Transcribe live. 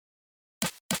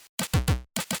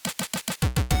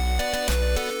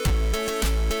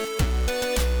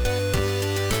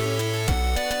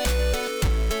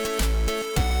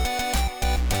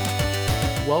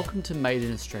Welcome to Made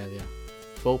in Australia,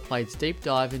 Wellplaid's deep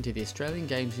dive into the Australian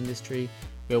games industry,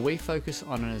 where we focus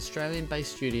on an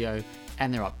Australian-based studio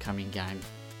and their upcoming game.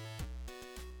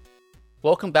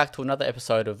 Welcome back to another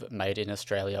episode of Made in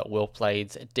Australia,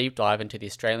 Wellplaid's deep dive into the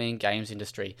Australian games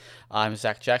industry. I'm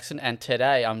Zach Jackson, and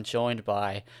today I'm joined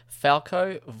by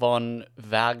Falco von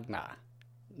Wagner.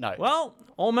 No. Well,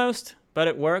 almost, but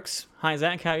it works. Hi,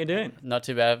 Zach. How you doing? Not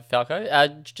too bad,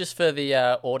 Falco. Just for the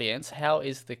audience, how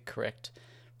is the correct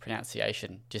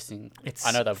pronunciation?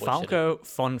 I know they've Falco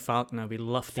von Wagner. We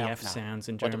love the Falkner. F sounds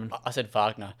in German. I said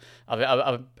Wagner.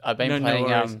 I've been No playing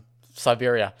worries.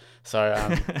 Siberia, so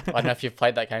I don't know if you've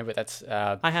played that game, but that's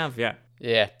I have, yeah.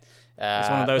 yeah. It's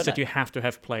one of those but that you have to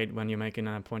have played when you're making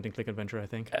a point-and-click adventure, I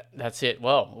think. That's it.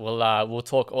 Well, we'll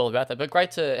talk all about that. But great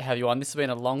to have you on. This has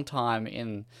been a long time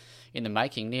in the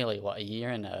making. Nearly a year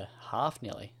and a half,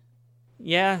 nearly.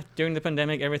 Yeah, during the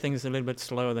pandemic, everything is a little bit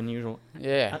slower than usual.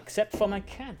 Yeah. Except for my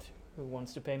cat, who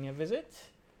wants to pay me a visit.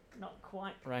 Not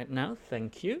quite right now,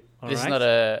 thank you. This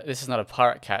is not a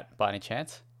pirate cat by any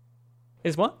chance.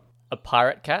 Is what? A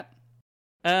pirate cat?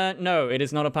 No, it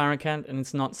is not a pirate cat, and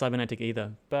it's not cybernetic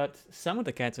either. But some of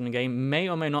the cats in the game may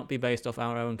or may not be based off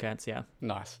our own cats, yeah.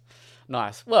 Nice.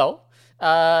 Well,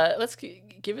 let's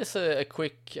give us a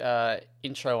quick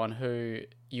intro on who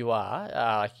you are,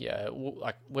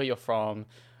 like where you're from,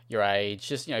 your age,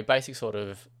 just basic sort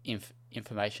of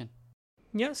information.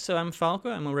 Yeah, so I'm Falco.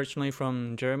 I'm originally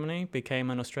from Germany, became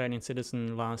an Australian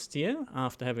citizen last year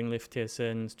after having lived here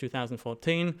since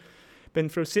 2014. Been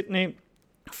through Sydney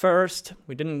first.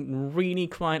 We didn't really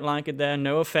quite like it there.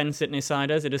 No offense,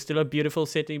 Sydney-siders. It is still a beautiful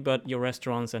city, but your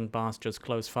restaurants and bars just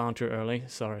closed far too early.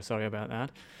 Sorry about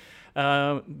that.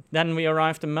 Then we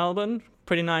arrived in Melbourne.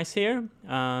 Pretty nice here.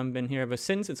 Been here ever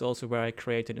since. It's also where I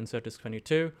created Insurtus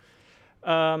 22.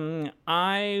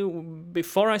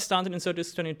 Before I started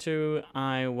Insurtus 22,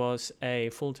 I was a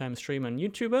full-time streamer and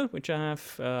YouTuber, which I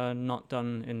have not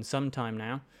done in some time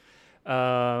now.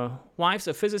 Wife's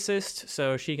a physicist,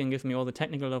 so she can give me all the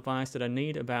technical advice that I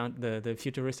need about the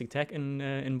futuristic tech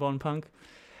in Born Punk.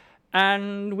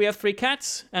 And we have 3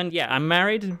 cats, and yeah, I'm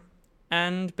married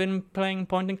and been playing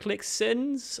point and click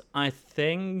since, I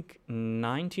think,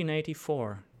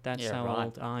 1984. That's how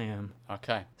old I am.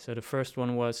 Okay. So the first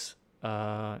one was,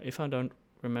 if I don't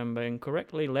remember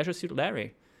incorrectly, Leisure Suit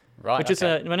Larry. Right. Which is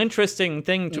an interesting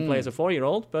thing to play as a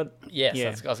 4-year-old, but yes,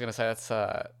 yeah. I was going to say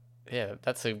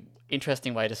that's an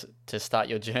interesting way to start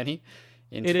your journey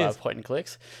into point and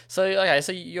clicks. So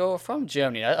so you're from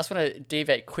Germany. I just want to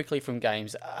deviate quickly from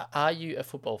games. Are you a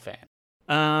football fan?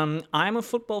 I'm a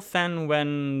football fan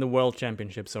when the World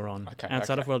Championships are on. Okay,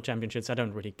 Outside of World Championships, I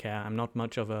don't really care. I'm not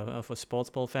much of a sports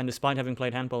ball fan, despite having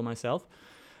played handball myself.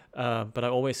 But I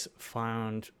always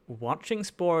found watching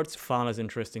sports far less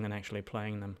interesting than actually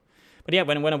playing them. But yeah,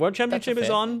 when a World Championship is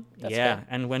on, fair.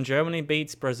 And when Germany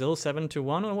beats Brazil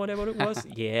 7-1 or whatever it was,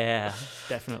 yeah,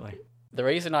 definitely. The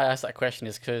reason I asked that question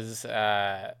is because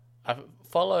I've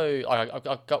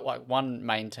got like one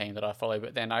main team that I follow,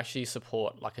 but then I actually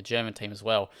support like a German team as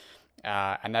well,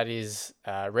 and that is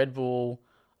Red Bull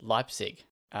Leipzig.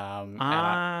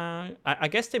 I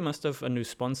guess they must have a new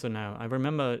sponsor now. I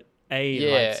remember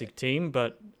Leipzig team,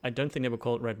 but I don't think they were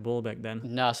called Red Bull back then.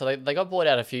 No, so they got bought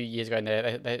out a few years ago, and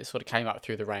they sort of came up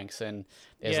through the ranks, and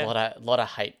there's a lot of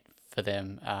hate for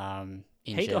them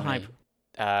in hate Germany.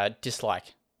 Or hype?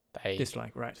 Dislike.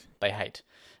 Dislike, right? They hate.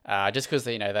 Just because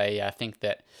they think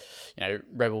that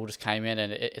Red Bull just came in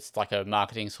and it's like a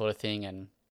marketing sort of thing. And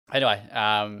anyway,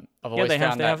 I've always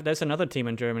found that there's another team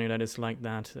in Germany that is like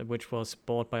that, which was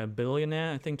bought by a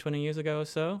billionaire, I think 20 years ago or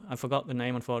so. I forgot the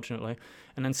name, unfortunately.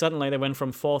 And then suddenly they went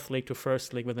from 4th league to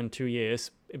 1st league within 2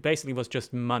 years. It basically was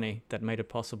just money that made it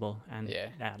possible. And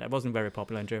that wasn't very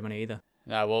popular in Germany either.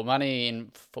 No, well, money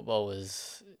in football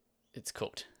it's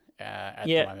cooked at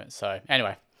the moment. So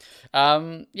anyway,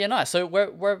 nice. So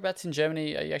whereabouts in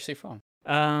Germany are you actually from?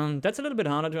 That's a little bit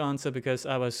harder to answer because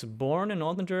I was born in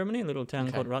northern Germany, a little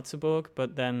town called Ratzeburg,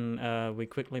 but then we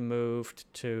quickly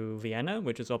moved to Vienna,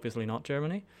 which is obviously not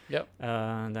Germany. Yep.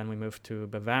 And then we moved to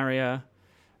Bavaria,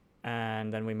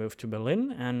 and then we moved to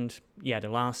Berlin. And yeah, the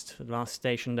last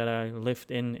station that I lived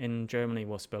in Germany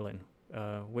was Berlin,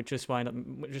 which is why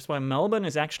Melbourne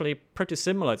is actually pretty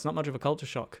similar. It's not much of a culture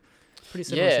shock. Pretty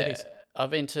similar cities. I've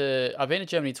been to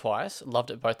Germany twice.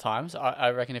 Loved it both times.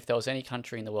 I reckon if there was any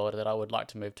country in the world that I would like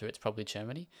to move to, it's probably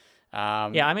Germany.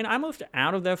 I mean, I moved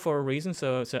out of there for a reason,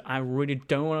 so I really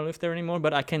don't want to live there anymore.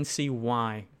 But I can see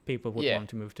why people would want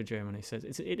to move to Germany. So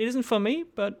it isn't for me,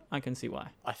 but I can see why.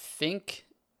 I think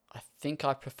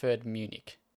I preferred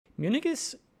Munich. Munich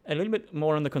is a little bit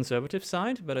more on the conservative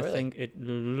side, but I Really? think it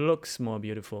looks more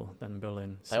beautiful than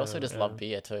Berlin. They also So just love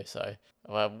beer too. So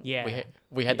well, yeah,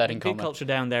 we had that in beer common. culture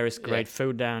down there is Yeah. great.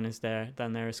 Food down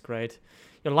there is great.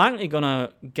 You're likely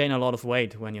gonna gain a lot of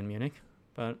weight when you're in Munich,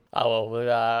 but Oh well,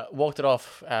 we walked it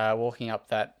off. Walking up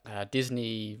that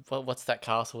Disney. What's that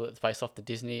castle that's based off the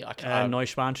Disney? I can't.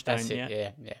 Neuschwanstein, That's it.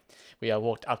 yeah. Yeah. We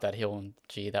walked up that hill, and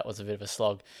gee, that was a bit of a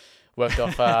slog. Worked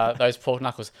off those pork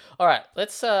knuckles. All right,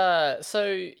 let's.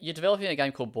 So you're developing a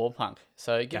game called Born Punk.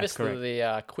 So give That's us correct.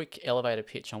 the quick elevator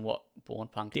pitch on what Born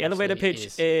Punk. The elevator actually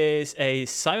pitch is a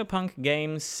cyberpunk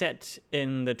game set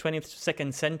in the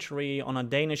 22nd century on a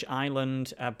Danish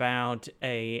island about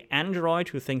a android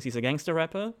who thinks he's a gangster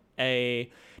rapper, a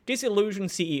disillusioned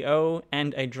CEO,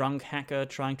 and a drunk hacker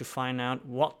trying to find out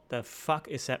what the fuck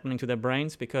is happening to their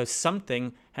brains because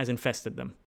something has infested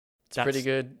them. It's pretty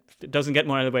good. It doesn't get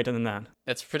more elevator than that.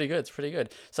 It's pretty good. It's pretty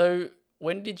good. So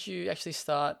when did you actually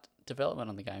start development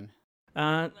on the game?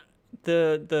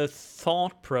 The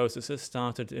thought processes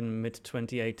started in mid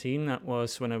 2018. That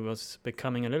was when I was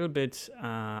becoming a little bit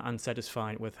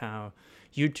unsatisfied with how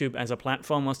YouTube as a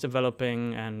platform was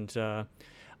developing, and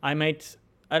I made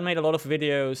a lot of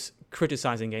videos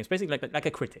criticizing games, basically like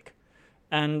a critic.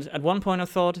 And at one point I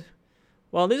thought,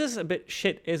 well, this is a bit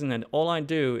shit, isn't it? All I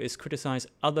do is criticize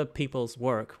other people's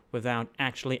work without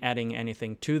actually adding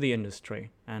anything to the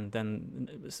industry. And then,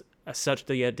 as such,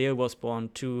 the idea was born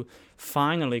to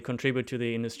finally contribute to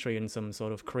the industry in some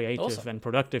sort of creative Awesome. and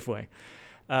productive way.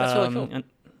 That's really cool. And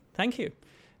thank you.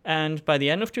 And by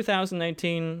the end of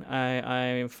 2018,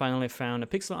 I finally found a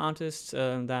pixel artist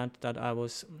that I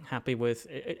was happy with.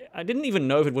 I didn't even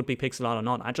know if it would be pixel art or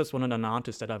not. I just wanted an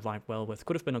artist that I vibe well with.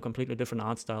 Could have been a completely different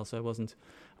art style, so I wasn't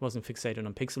fixated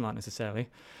on pixel art necessarily.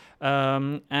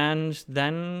 And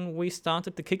then we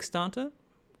started the Kickstarter,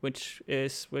 which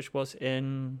was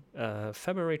in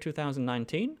February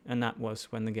 2019, and that was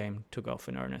when the game took off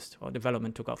in earnest, or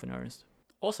development took off in earnest.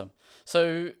 Awesome.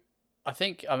 So I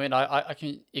think, I mean, I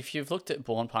can, if you've looked at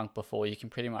Born Punk before, you can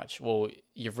pretty much, well,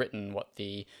 you've written what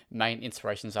the main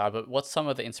inspirations are, but what's some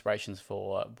of the inspirations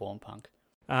for Born Punk?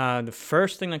 The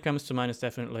first thing that comes to mind is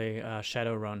definitely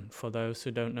Shadowrun. For those who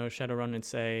don't know Shadowrun,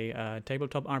 it's a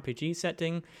tabletop RPG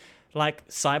setting like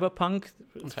Cyberpunk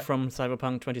from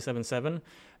Cyberpunk 2077,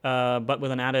 but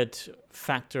with an added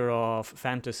factor of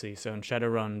fantasy. So in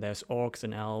Shadowrun, there's orcs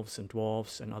and elves and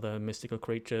dwarves and other mystical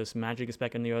creatures. Magic is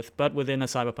back in the earth, but within a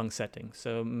cyberpunk setting.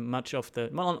 So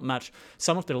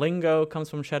some of the lingo comes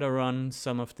from Shadowrun.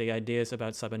 Some of the ideas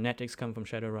about cybernetics come from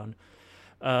Shadowrun.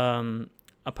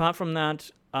 Apart from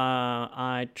that,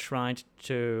 I tried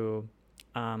to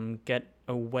get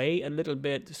away a little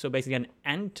bit. So basically an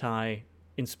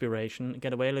anti-inspiration,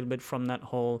 get away a little bit from that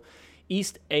whole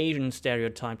East Asian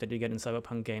stereotype that you get in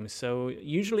cyberpunk games. So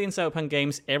usually in cyberpunk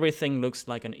games, everything looks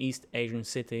like an East Asian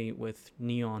city with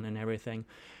neon and everything.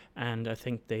 And I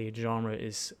think the genre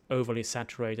is overly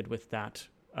saturated with that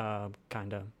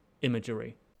kind of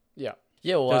imagery. Yeah.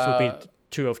 Yeah. Well, those would be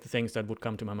two of the things that would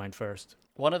come to my mind first.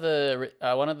 One of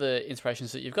the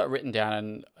inspirations that you've got written down,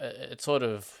 and it sort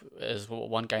of is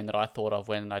one game that I thought of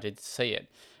when I did see it,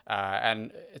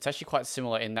 and it's actually quite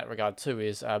similar in that regard too,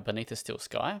 is Beneath a Still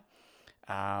Sky.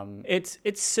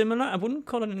 It's similar. I wouldn't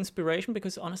call it an inspiration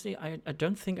because honestly, I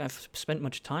don't think I've spent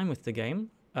much time with the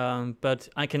game. But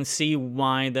I can see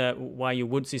why you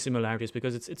would see similarities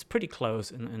because it's pretty close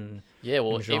in in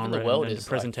genre even the world and is the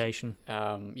presentation.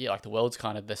 Like, like the world's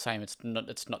kind of the same. It's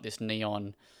not this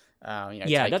neon.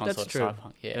 Yeah, take on that's sort of true.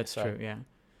 cyberpunk. Yeah, that's true. Yeah.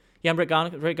 Yeah, in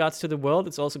regards to the world,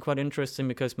 it's also quite interesting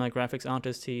because my graphics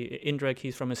artist, Indrek,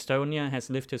 he's from Estonia, has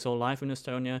lived his whole life in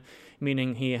Estonia,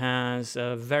 meaning he has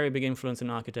a very big influence in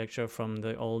architecture from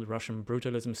the old Russian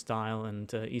brutalism style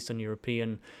and Eastern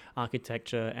European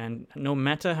architecture. And no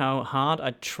matter how hard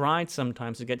I tried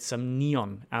sometimes to get some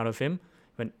neon out of him,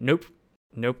 went, nope,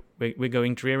 we're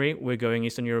going dreary, we're going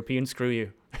Eastern European, screw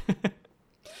you.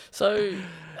 So,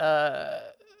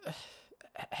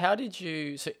 how did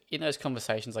you? So in those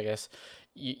conversations, I guess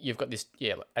you've got this.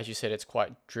 Yeah, as you said, it's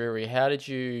quite dreary. How did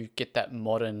you get that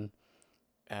modern,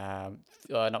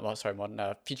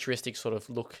 futuristic sort of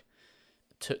look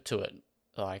to it?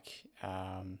 Like,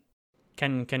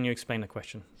 Can you explain the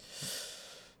question?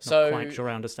 So not quite sure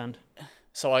I understand.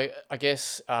 So I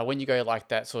guess when you go like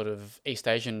that sort of East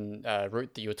Asian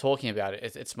route that you were talking about,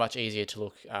 it's much easier to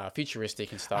look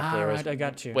futuristic and stuff. Whereas right, I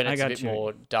got you. When it's a bit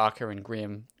more darker and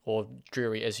grim or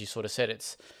dreary, as you sort of said,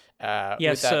 it's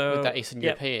with that Eastern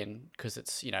European, because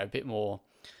it's a bit more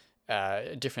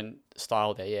different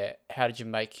style there. Yeah. How did you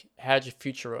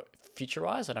futurize?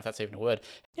 I don't know if that's even a word.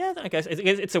 Yeah, I guess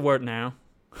it's a word now.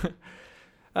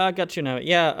 I got you now.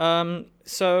 Yeah.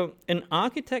 So in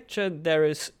architecture, there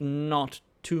is not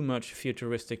too much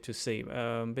futuristic to see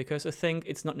because I think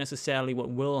it's not necessarily what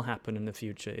will happen in the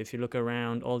future. If you look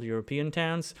around all the European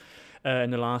towns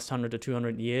in the last 100 to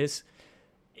 200 years,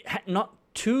 not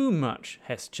too much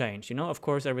has changed. You know, of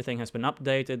course, everything has been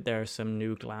updated. There are some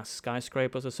new glass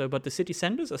skyscrapers or so, but the city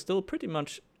centers are still pretty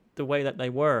much the way that they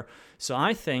were. So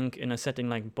I think in a setting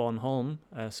like Bornholm,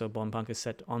 so Bornpunk is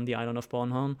set on the island of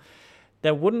Bornholm,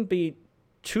 there wouldn't be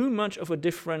too much of a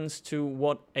difference to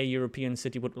what a European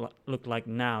city would look like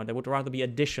now. There would rather be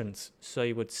additions. So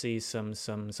you would see some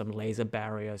laser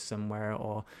barriers somewhere,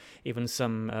 or even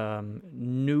some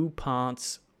new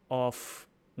parts of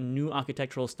new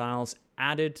architectural styles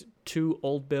added to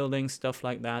old buildings, stuff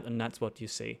like that, and that's what you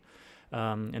see.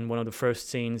 In one of the first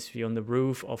scenes, you're on the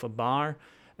roof of a bar,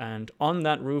 and on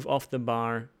that roof of the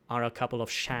bar are a couple of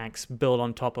shacks built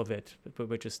on top of it,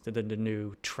 which is the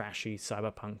new trashy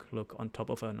cyberpunk look on top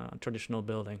of a traditional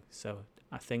building. So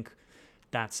I think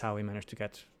that's how we managed to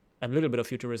get a little bit of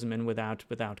futurism in without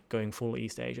going full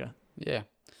East Asia. Yeah,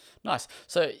 nice.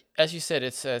 So as you said,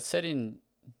 it's set in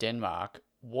Denmark.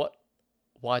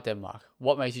 Why Denmark?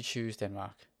 What made you choose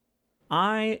Denmark?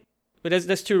 But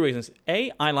there's two reasons.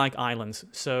 A, I like islands,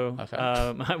 so Okay.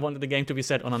 I wanted the game to be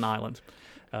set on an island.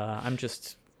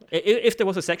 If there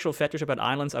was a sexual fetish about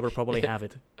islands, I would probably have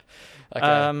it.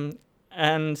 Okay.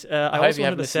 And I I hope you also have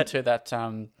wanted to listened set. to that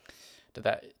to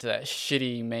that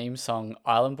shitty meme song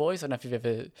Island Boys. I don't know if you've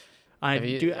ever.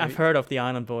 I've heard of the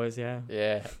Island Boys. Yeah.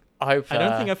 Yeah. I hope. I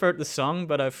don't think I've heard the song,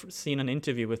 but I've seen an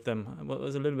interview with them. It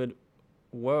was a little bit.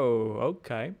 Whoa.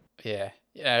 Okay. Yeah.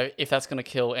 You know, if that's going to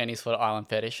kill any sort of island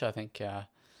fetish, I think that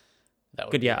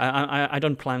would Good. be Yeah. I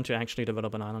don't plan to actually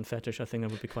develop an island fetish. I think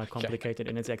that would be quite complicated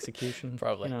in its execution.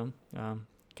 Probably. You know,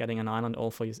 getting an island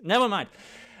all for you. Never mind.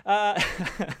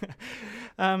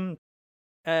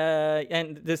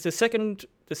 And the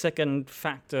second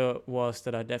factor was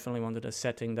that I definitely wanted a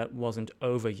setting that wasn't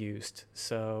overused.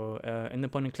 So in the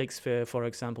point and click sphere, for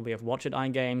example, we have Watch It Eye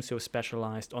Games who are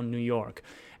specialized on New York,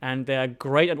 and they're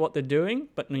great at what they're doing.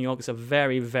 But New York is a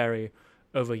very, very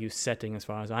overused setting as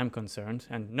far as I'm concerned.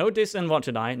 And no diss in Watch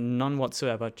It Eye, none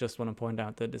whatsoever. Just want to point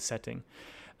out that the setting.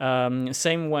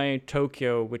 Same way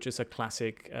Tokyo, which is a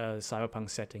classic cyberpunk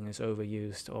setting, is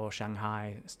overused, or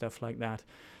Shanghai, stuff like that.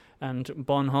 And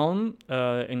Bornholm,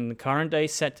 in the current day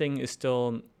setting, is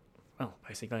still, well,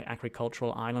 basically an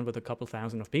agricultural island with a couple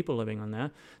thousand of people living on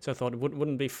there. So I thought it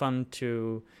wouldn't be fun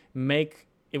to make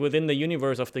it within the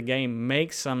universe of the game,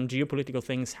 make some geopolitical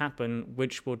things happen,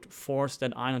 which would force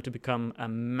that island to become a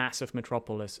massive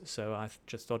metropolis. So I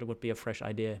just thought it would be a fresh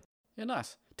idea. Yeah,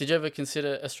 nice. Did you ever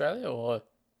consider Australia or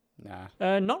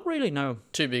nah? Not really, no.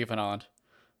 Too big of an island.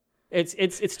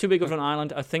 It's too big of an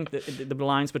island. I think the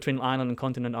lines between island and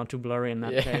continent are too blurry in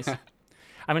that case.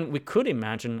 I mean, we could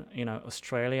imagine,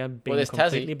 Australia being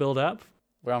completely built up.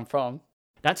 Where I'm from.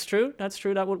 That's true.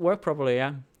 That would work probably,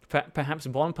 yeah. Perhaps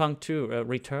Bornpunk 2,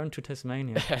 Return to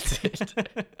Tasmania. That's it.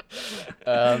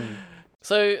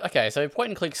 So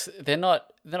point and clicks, they're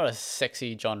not a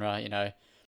sexy genre,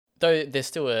 though there's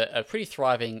still a pretty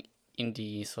thriving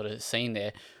indie sort of scene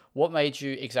there. What made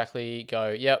you exactly go,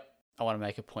 yep, I want to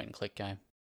make a point and click game?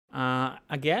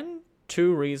 Again,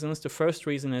 two reasons. The first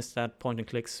reason is that point and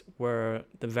clicks were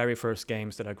the very first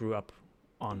games that I grew up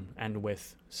on and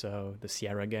with. So the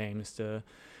Sierra games,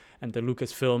 and the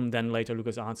Lucasfilm, then later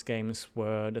LucasArts games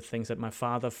were the things that my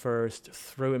father first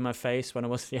threw in my face when I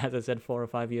was, as I said, 4 or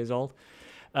 5 years old.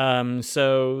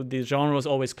 So the genre was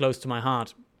always close to my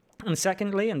heart. And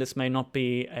secondly, and this may not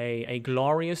be a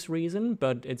glorious reason,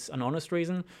 but it's an honest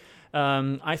reason,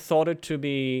 I thought it to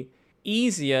be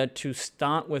easier to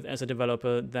start with as a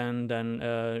developer than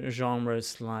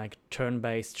genres like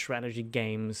turn-based strategy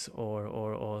games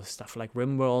or stuff like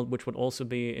RimWorld, which would also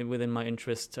be within my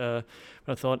interest. But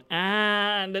I thought,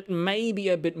 that may be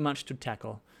a bit much to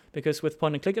tackle. Because with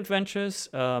point-and-click adventures,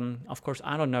 of course,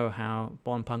 I don't know how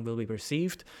Bornpunk will be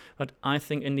received, but I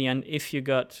think in the end, if you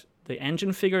got the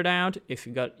engine figured out, if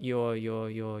you got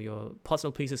your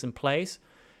puzzle pieces in place,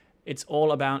 it's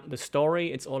all about the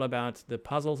story, it's all about the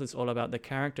puzzles, it's all about the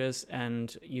characters,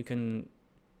 and you can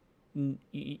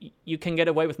get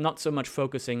away with not so much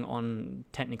focusing on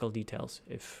technical details,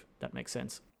 if that makes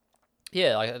sense.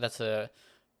 Yeah, that's a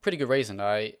pretty good reason.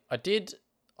 I did,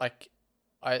 I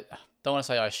don't want to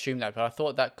say I assumed that, but I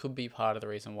thought that could be part of the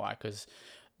reason why, because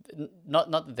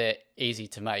not that they're easy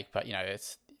to make, but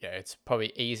it's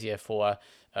probably easier for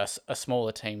a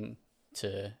smaller team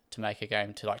to make a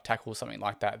game to tackle something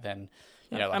like that than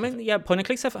You know, I mean, yeah, point and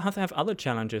clicks have other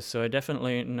challenges. So I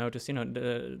definitely noticed,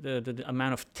 the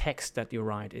amount of text that you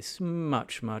write is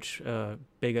much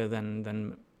bigger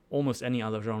than almost any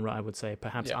other genre. I would say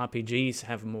perhaps RPGs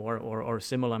have more or a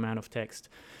similar amount of text.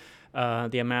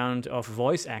 The amount of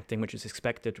voice acting, which is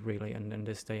expected really in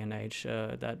this day and age,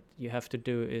 that you have to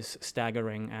do is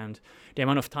staggering. And the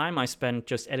amount of time I spent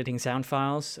just editing sound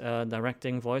files,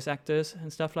 directing voice actors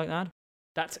and stuff like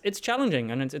that, it's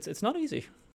challenging and it's not easy.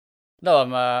 No,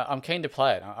 I'm keen to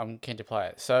play it. I'm keen to play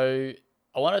it. So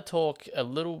I want to talk a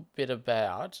little bit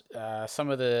about some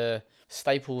of the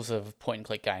staples of point and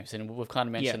click games, and we've kind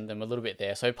of mentioned them a little bit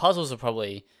there. So puzzles are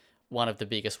probably one of the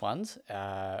biggest ones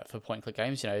for point and click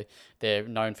games. You know, they're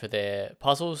known for their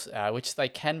puzzles, which they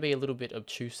can be a little bit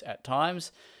obtuse at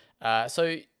times.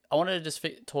 So I wanted to just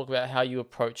talk about how you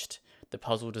approached the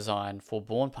puzzle design for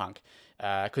Bornpunk,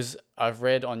 because I've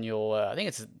read on your, I think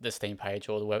it's the Steam page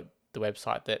or the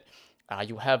website that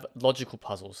you have logical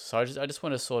puzzles. So I just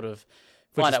want to sort of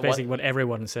which find is out basically what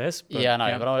everyone says. But I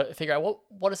know, but I want to figure out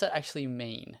what does that actually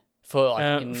mean for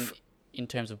like in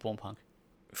terms of Bornpunk.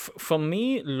 For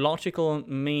me, logical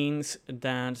means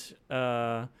that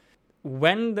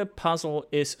when the puzzle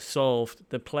is solved,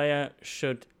 the player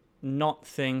should not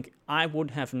think, I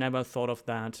would have never thought of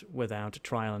that without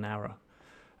trial and error.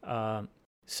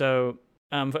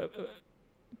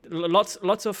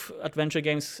 Lots of adventure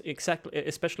games,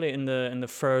 especially in the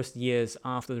first years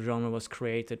after the genre was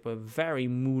created, were very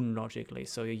moon logically.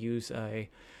 So you use a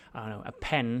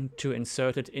pen to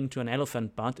insert it into an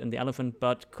elephant butt, and the elephant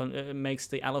butt makes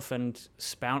the elephant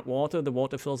spout water. The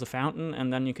water fills a fountain,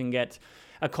 and then you can get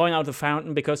a coin out of the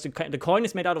fountain because the coin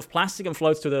is made out of plastic and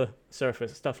floats to the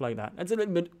surface. Stuff like that. That's a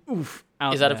little bit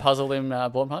out. Is that there. A puzzle in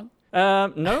Bornpunk?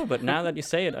 No, but now that you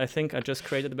say it, I think I just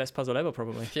created the best puzzle ever,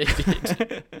 probably. Yeah,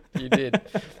 you did.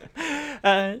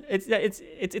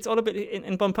 It's all a bit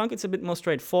in Bornpunk. It's a bit more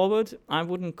straightforward. I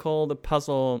wouldn't call the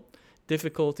puzzle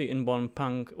difficulty in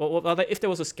Bornpunk. Well, if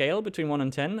there was a scale between 1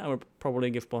 and 10, I would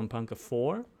probably give Bornpunk a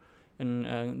 4.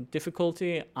 In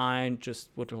difficulty, I just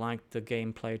would like the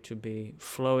gameplay to be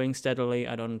flowing steadily.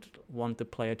 I don't want the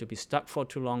player to be stuck for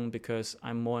too long because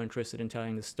I'm more interested in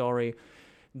telling the story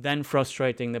than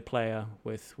frustrating the player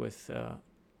with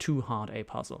too hard a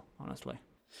puzzle, honestly.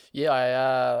 Yeah,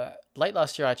 I late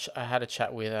last year I had a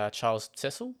chat with Charles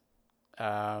Cecil,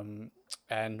 and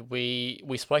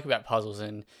we spoke about puzzles,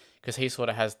 and because he sort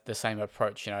of has the same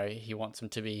approach, you know, he wants them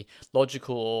to be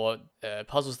logical or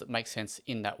puzzles that make sense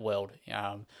in that world,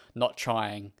 not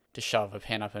trying to shove a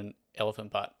pen up an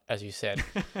elephant butt, as you said.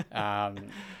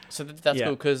 So that's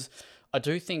cool, because I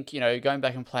do think, you know, going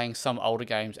back and playing some older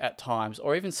games at times,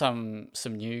 or even some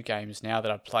new games now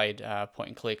that I've played point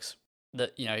and clicks,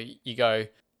 that, you know, you go,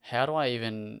 what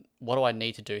do I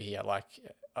need to do here?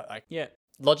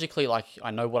 Logically, like, I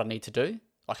know what I need to do.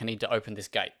 Like, I need to open this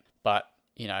gate. But,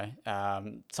 you know,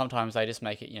 sometimes they just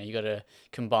make it, you know, you got to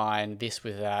combine this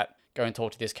with that, go and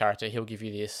talk to this character, he'll give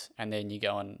you this, and then you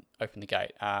go and open the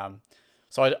gate.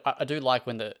 So I do like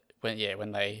when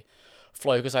they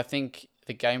flow, because I think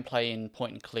the gameplay in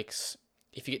point and clicks,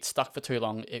 if you get stuck for too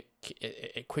long,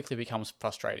 it quickly becomes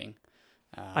frustrating.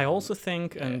 I also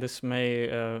think, and this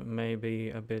may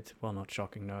be a bit, well, not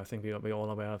shocking, no, I think we're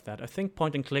all aware of that. I think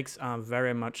point and clicks are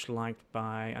very much liked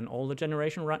by an older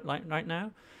generation right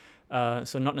now.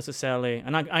 So not necessarily,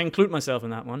 and I include myself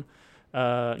in that one,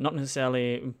 not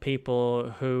necessarily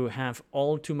people who have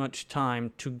all too much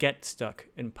time to get stuck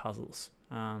in puzzles.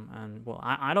 And well,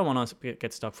 I don't want to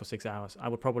get stuck for 6 hours. I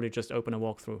would probably just open a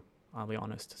walkthrough, I'll be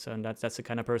honest. So that's the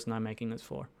kind of person I'm making this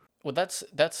for. Well, that's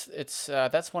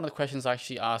one of the questions I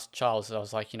actually asked Charles. I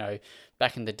was like, you know,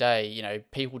 back in the day, you know,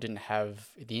 people didn't have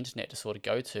the internet to sort of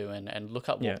go to and look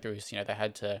up walkthroughs. You know, they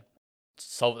had to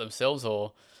solve it themselves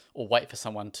or wait for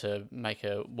someone to make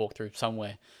a walkthrough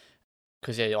somewhere.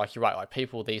 Because like you're right, like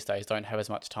people these days don't have as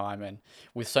much time, and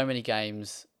with so many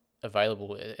games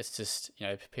available, it's just, you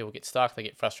know, people get stuck, they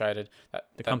get frustrated.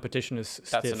 The competition is stiff.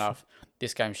 That's enough.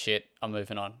 This game's shit. I'm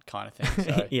moving on, kind of thing.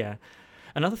 So. Yeah.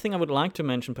 Another thing I would like to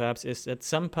mention perhaps is that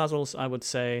some puzzles I would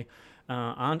say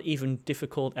aren't even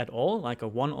difficult at all, like a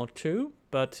 1 or 2,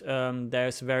 but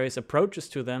there's various approaches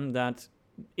to them that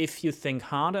if you think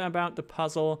harder about the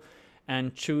puzzle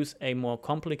and choose a more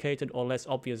complicated or less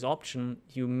obvious option,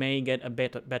 you may get a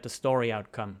better story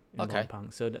outcome in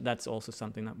Bornpunk. So that's also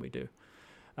something that we do.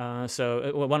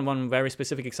 So one very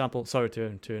specific example, sorry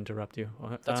to interrupt you.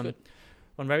 That's good.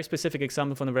 One very specific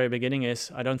example from the very beginning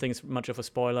is, I don't think it's much of a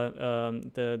spoiler,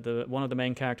 the one of the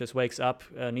main characters wakes up,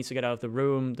 needs to get out of the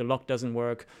room, the lock doesn't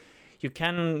work. You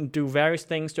can do various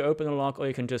things to open the lock, or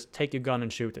you can just take your gun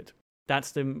and shoot it.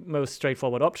 That's the most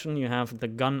straightforward option. You have the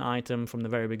gun item from the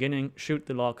very beginning, shoot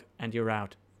the lock, and you're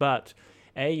out. But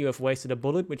A, you have wasted a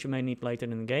bullet, which you may need later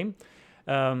in the game.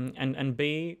 And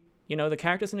B, the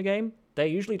characters in the game, they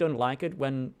usually don't like it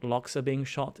when locks are being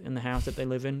shot in the house that they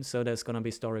live in. So there's going to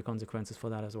be story consequences for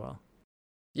that as well.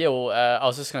 Yeah, well, I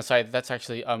was just going to say that's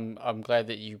actually I'm glad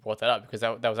that you brought that up, because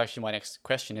that was actually my next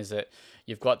question. Is that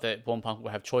you've got that Bornpunk will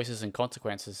have choices and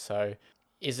consequences. So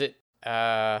is it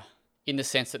in the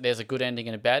sense that there's a good ending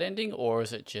and a bad ending, or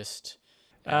is it just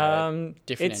different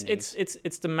endings?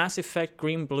 It's the Mass Effect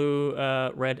green, blue,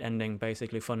 red ending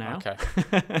basically for now. Okay.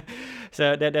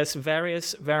 So there's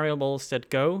various variables that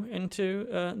go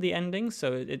into the ending.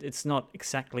 So it's not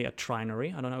exactly a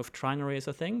trinary. I don't know if trinary is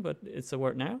a thing, but it's a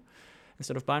word now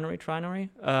instead of binary, trinary.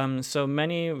 So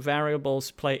many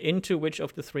variables play into which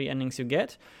of the three endings you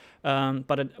get.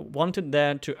 But I wanted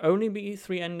there to only be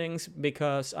three endings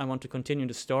because I want to continue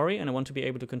the story, and I want to be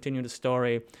able to continue the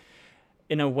story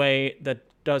in a way that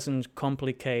doesn't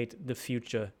complicate the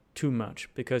future too much.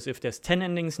 Because if there's 10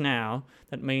 endings now,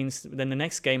 that means then the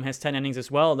next game has 10 endings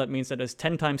as well. That means that there's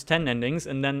 10 times 10 endings,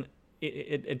 and then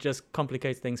it just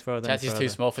complicates things further. Tatsy's too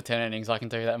small for 10 endings, I can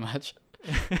tell you that much.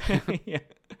 Yeah.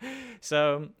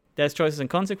 So there's choices and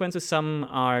consequences. Some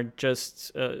are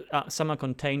just some are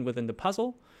contained within the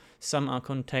puzzle. Some are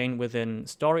contained within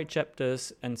story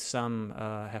chapters, and some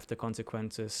have the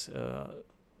consequences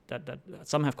that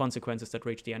some have consequences that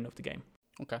reach the end of the game.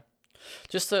 Okay.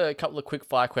 Just a couple of quick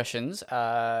fire questions.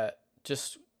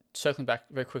 Just circling back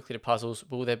very quickly to puzzles,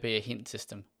 will there be a hint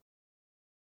system?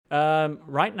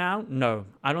 Right now, no.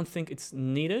 I don't think it's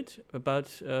needed,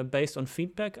 but based on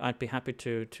feedback, I'd be happy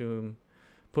to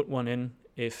put one in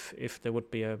if there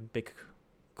would be a big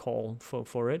call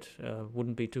for it.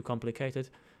 Wouldn't be too complicated.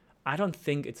 I don't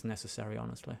think it's necessary,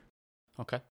 honestly.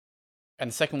 Okay.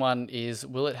 And the second one is,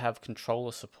 will it have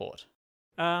controller support?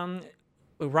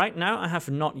 Right now, I have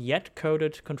not yet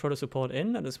coded controller support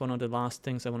in. That is one of the last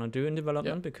things I want to do in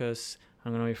development, because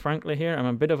I'm going to be frankly here, I'm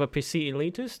a bit of a PC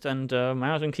elitist, and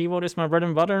mouse and keyboard is my bread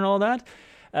and butter and all that.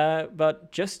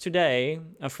 But just today,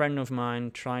 a friend of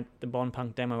mine tried the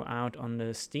Bornpunk demo out on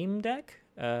the Steam Deck,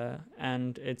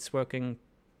 and it's working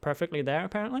perfectly there,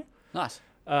 apparently. Nice.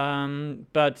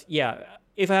 But yeah,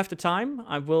 if I have the time,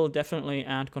 I will definitely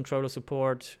add controller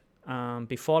support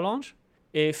before launch.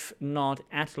 If not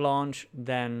at launch,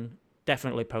 then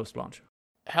definitely post-launch.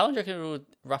 How long do you reckon it would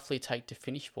roughly take to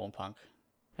finish Bornpunk?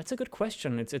 That's a good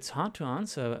question. It's hard to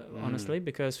answer, honestly,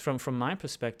 because from my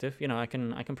perspective, I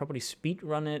can probably speed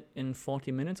run it in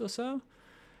 40 minutes or so.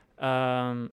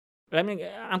 I'm going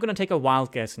to take a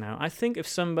wild guess now. I think if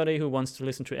somebody who wants to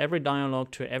listen to every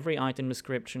dialogue, to every item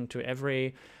description, to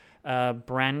every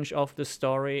branch of the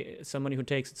story, somebody who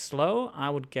takes it slow, I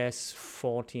would guess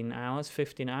 14 hours,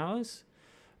 15 hours.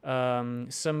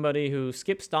 Somebody who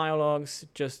skips dialogues,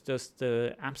 just does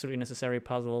the absolutely necessary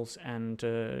puzzles and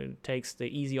takes the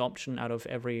easy option out of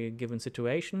every given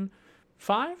situation,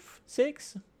 5,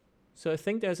 6. So I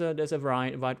think there's a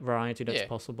wide variety that's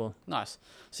possible. Nice.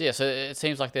 So it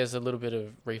seems like there's a little bit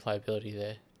of replayability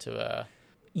there to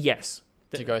yes,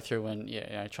 to go through and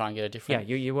try and get a different.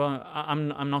 Yeah, you were.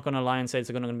 I'm not gonna lie and say it's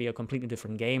going to be a completely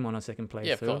different game on a second playthrough.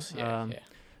 Yeah, of course. Yeah.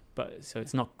 But so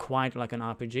it's not quite like an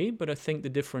RPG, but I think the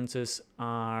differences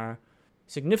are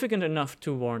significant enough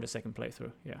to warrant a second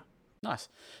playthrough. Yeah. Nice.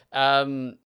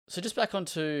 So just back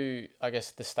onto, I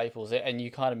guess, the staples, and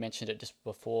you kind of mentioned it just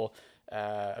before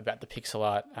about the pixel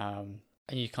art, and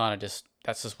you kind of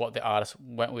that's just what the artist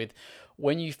went with.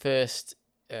 When you first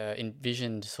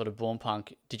envisioned sort of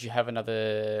Bornpunk, did you have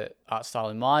another art style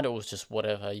in mind, or was just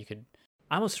whatever you could?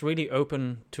 I was really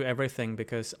open to everything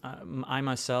because I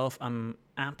myself, I'm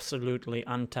absolutely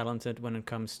untalented when it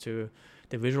comes to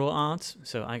the visual arts.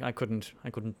 So I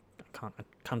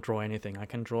can't draw anything. I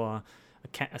can draw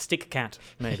a stick cat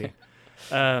maybe.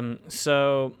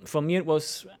 So for me it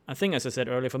was, I think as I said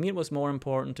earlier, for me it was more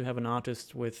important to have an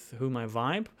artist with whom I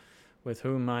vibe, with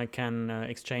whom I can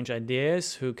exchange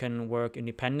ideas, who can work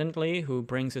independently, who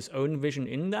brings his own vision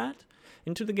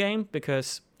into the game,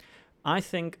 because I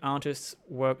think artists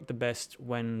work the best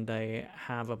when they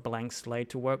have a blank slate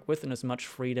to work with and as much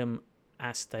freedom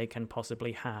as they can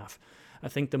possibly have. I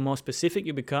think the more specific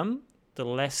you become, the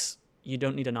less you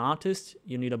don't need an artist,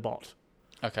 you need a bot.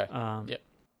 Okay.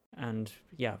 And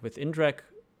yeah, with Indrek,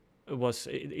 it was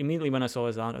immediately when I saw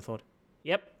his art, I thought,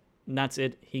 yep, that's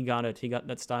it. He got it. He got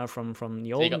that style from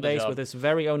the olden days with his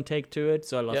very own take to it.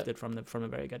 So I loved it from the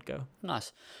very get-go.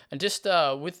 Nice. And just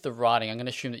with the writing, I'm going to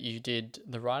assume that you did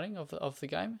the writing of the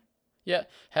game. Yeah.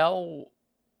 How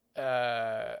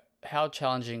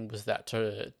challenging was that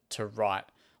to write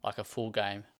like a full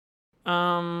game?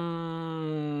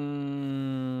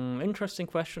 Interesting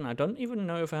question. I don't even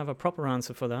know if I have a proper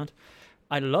answer for that.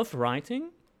 I love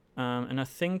writing, and I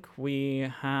think we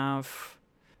have.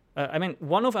 I mean,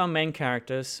 one of our main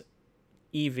characters,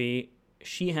 Evie,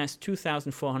 she has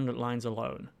 2,400 lines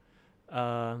alone.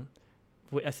 I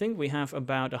think we have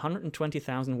about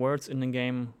 120,000 words in the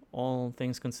game, all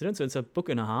things considered. So it's a book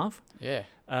and a half. Yeah.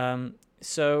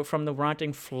 So from the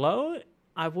writing flow,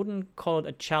 I wouldn't call it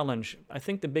a challenge. I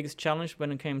think the biggest challenge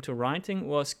when it came to writing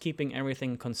was keeping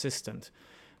everything consistent,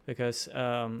 because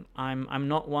I'm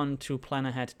not one to plan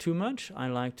ahead too much. I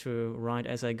like to write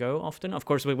as I go often, of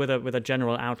course with a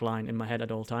general outline in my head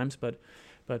at all times. But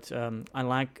I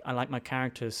like my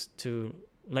characters to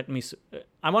let me.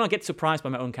 I want to get surprised by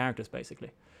my own characters,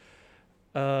 basically.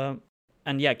 And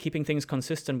yeah, keeping things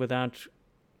consistent without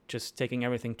just taking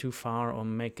everything too far or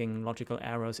making logical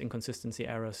errors, inconsistency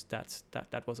errors.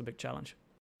 That was a big challenge.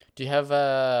 Do you have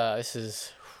this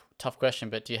is a tough question,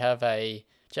 but do you have a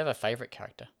favorite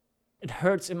character? It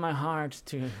hurts in my heart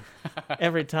to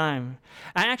every time.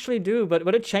 I actually do, but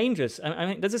it changes. I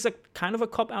mean, this is a kind of a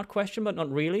cop-out question, but not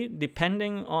really.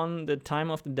 Depending on the time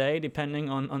of the day, depending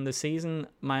on the season,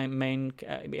 my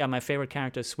favorite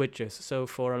character switches. So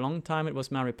for a long time, it was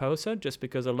Mariposa, just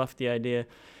because I loved the idea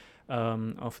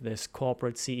of this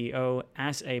corporate CEO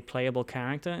as a playable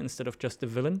character instead of just a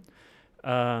villain.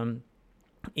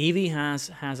 Evie has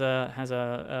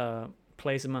a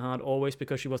place in my heart always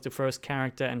because she was the first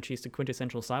character and she's the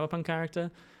quintessential cyberpunk character.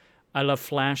 I love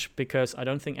Flash because I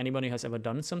don't think anybody has ever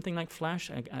done something like Flash.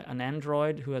 An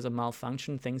android who has a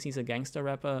malfunction thinks he's a gangster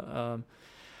rapper.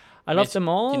 I love them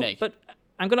all, unique. But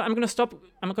I'm gonna stop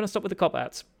with the cop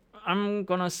outs. I'm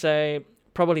gonna say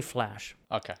probably Flash.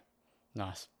 Okay,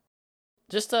 nice.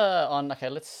 Just I'm gonna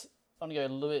go a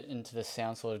little bit into the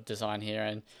sound sort of design here,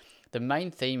 and the main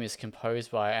theme is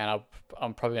composed by, and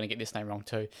I'm probably gonna get this name wrong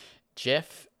too,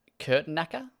 Jeff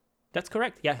Kurtenacker. That's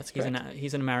correct. Yeah, that's correct.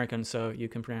 He's an American, so you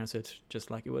can pronounce it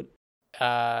just like you would.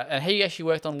 And he actually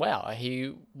worked on WoW.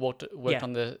 He worked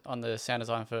on the sound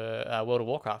design for World of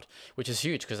Warcraft, which is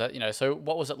huge because So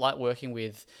what was it like working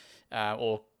with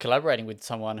or collaborating with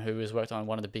someone who has worked on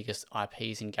one of the biggest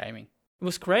IPs in gaming? It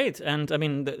was great, and I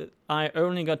mean, I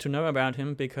only got to know about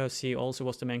him because he also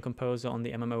was the main composer on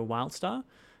the MMO WildStar,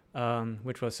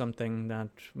 which was something that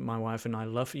my wife and I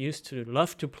used to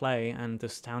love to play, and the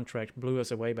soundtrack blew us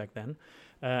away back then.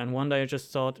 And one day I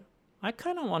just thought, I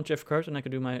kind of want Jeff Curtin. I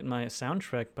could do my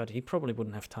soundtrack, but he probably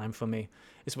wouldn't have time for me.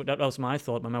 That was my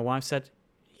thought. But my wife said,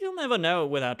 "You'll never know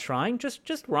without trying.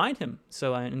 Just write him."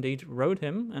 So I indeed wrote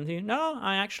him, and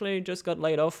I actually just got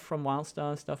laid off from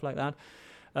WildStar, stuff like that.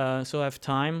 So I have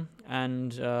time,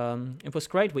 and it was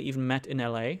great. We even met in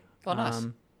LA. Oh, nice.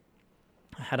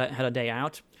 Had a day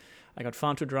out. I got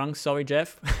far too drunk. Sorry,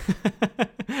 Jeff.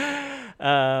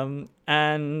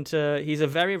 And he's a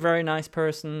very, very nice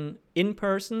person in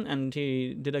person, and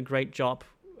he did a great job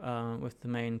with the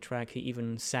main track. He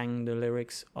even sang the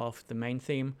lyrics of the main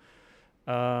theme,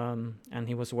 and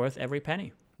he was worth every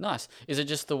penny. Nice. Is it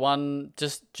just the one,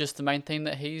 just the main theme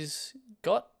that he's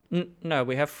got? No,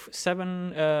 we have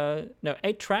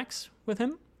 8 tracks with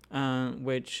him,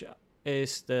 which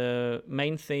is the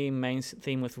main theme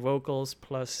with vocals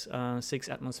plus 6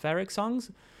 atmospheric songs.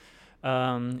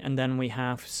 And then we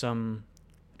have some,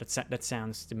 that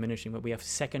sounds diminishing, but we have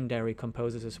secondary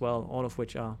composers as well, all of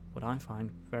which are what I find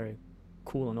very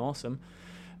cool and awesome,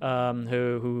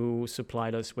 who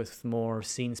supplied us with more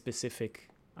scene-specific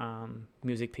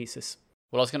music pieces.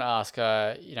 Well, I was going to ask,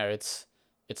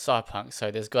 it's cyberpunk,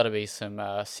 so there's got to be some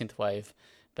synthwave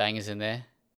bangers in there.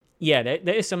 Yeah,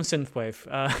 there is some synthwave.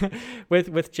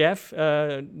 With Jeff,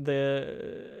 our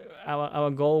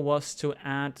goal was to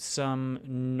add some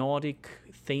Nordic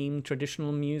themed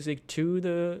traditional music to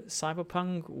the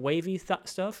cyberpunk wavy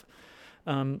stuff,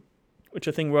 which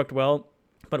I think worked well.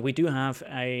 But we do have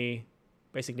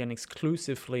basically an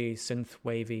exclusively synth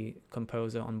wavy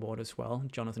composer on board as well,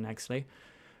 Jonathan Exley,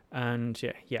 and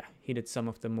yeah, he did some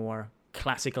of the more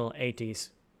classical 80s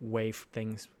wave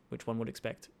things, which one would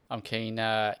expect. I'm keen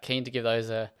to give those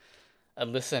a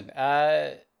listen.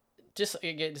 Just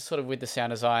sort of with the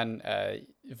sound design,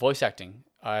 voice acting.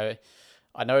 I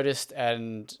noticed,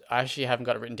 and I actually haven't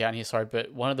got it written down here, sorry,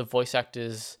 but one of the voice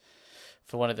actors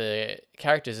for one of the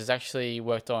characters has actually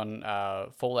worked on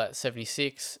Fallout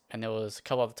 76, and there was a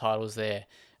couple other titles there.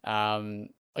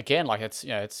 Again, like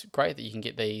it's great that you can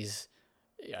get these.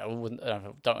 I don't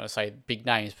want to say big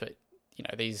names, but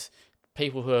these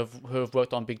people who have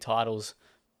worked on big titles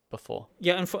before.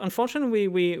 Yeah, unfortunately,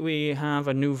 we have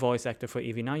a new voice actor for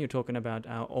Eevee. Now you're talking about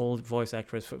our old voice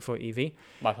actress for Eevee.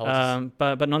 My apologies.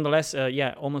 But nonetheless,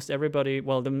 yeah, almost everybody.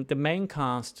 Well, the main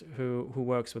cast who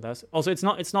works with us. Also, it's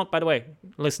not. By the way,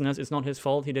 listeners, it's not his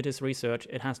fault. He did his research.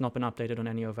 It has not been updated on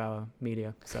any of our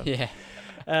media. So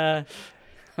Yeah.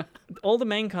 All the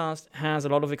main cast has a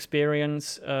lot of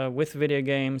experience with video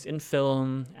games, in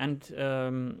film,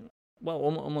 and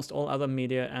almost all other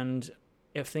media, and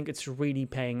I think it's really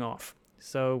paying off.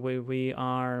 So we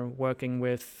are working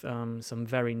with some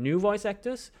very new voice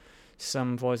actors,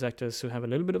 some voice actors who have a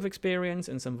little bit of experience,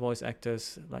 and some voice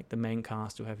actors like the main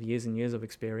cast who have years and years of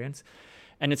experience.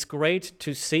 And it's great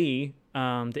to see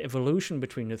the evolution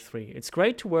between the three. It's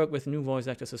great to work with new voice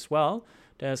actors as well.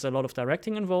 There's a lot of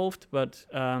directing involved, but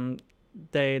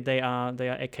they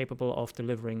are capable of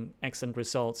delivering excellent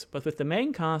results. But with the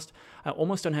main cast, I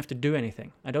almost don't have to do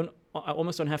anything. I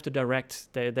almost don't have to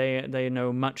direct. They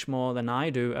know much more than I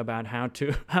do about how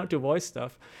to voice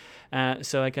stuff.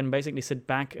 So I can basically sit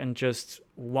back and just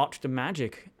watch the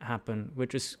magic happen,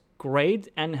 which is great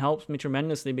and helps me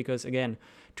tremendously because, again,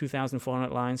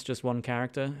 2,400 lines, just one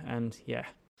character, and yeah.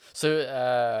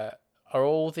 So are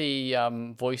all the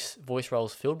voice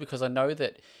roles filled? Because I know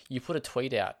that you put a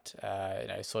tweet out,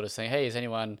 sort of saying, hey, is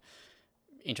anyone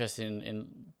interested in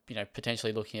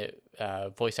potentially looking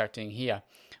at voice acting here?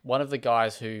 One of the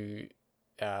guys who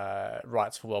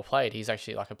writes for Well Played, he's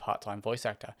actually like a part-time voice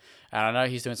actor. And I know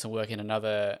he's doing some work in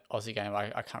another Aussie game.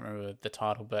 I can't remember the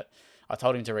title, but I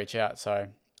told him to reach out. So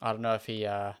I don't know if he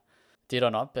did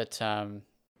or not, but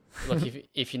look,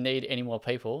 if you need any more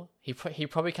people, he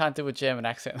probably can't do a German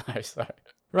accent though. So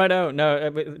right,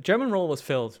 no, German role was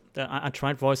filled. I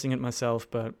tried voicing it myself,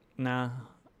 but nah,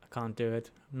 I can't do it.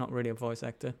 I'm not really a voice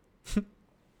actor.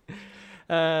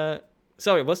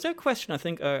 Sorry, was there a question? I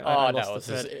think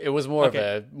it was more of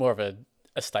a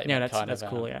statement. Yeah, that's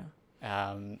cool. Yeah.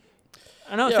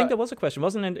 I know. I think there was a question,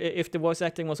 wasn't it? If the voice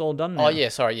acting was all done now. Oh yeah,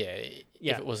 sorry,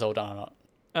 yeah. If it was all done or not.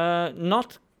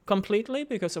 Not completely,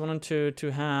 because I wanted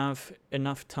to have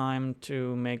enough time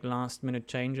to make last minute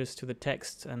changes to the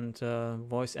text, and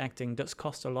voice acting does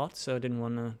cost a lot, so I didn't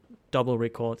want to double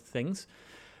record things.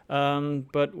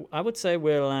 But I would say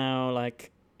we're now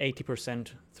like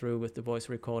 80% through with the voice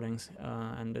recordings,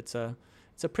 and it's a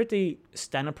pretty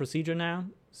standard procedure now,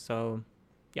 so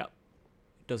yeah,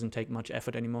 it doesn't take much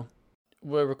effort anymore.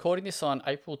 We're recording this on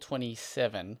April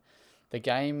 27. The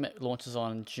game launches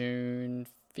on June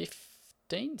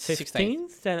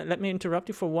 16th. Let me interrupt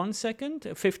you for 1 second.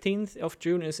 15th of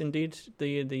June is indeed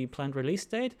the planned release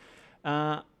date.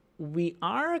 We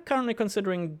are currently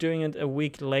considering doing it a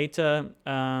week later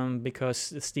because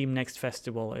the Steam Next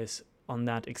Festival is on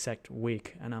that exact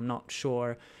week, and I'm not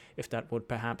sure if that would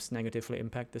perhaps negatively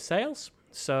impact the sales.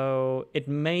 So it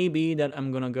may be that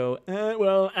I'm gonna go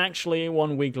actually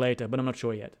 1 week later, but I'm not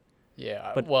sure yet.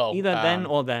 Yeah, but either then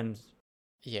or then.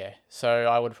 Yeah, so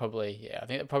I would probably I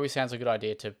think it probably sounds a good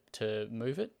idea to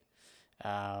move it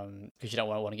because you don't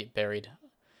want to get buried.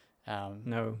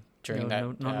 No. During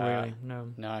that, not really.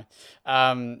 No.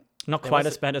 Not quite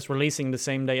as bad as releasing the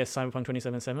same day as Cyberpunk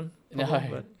 2077. No,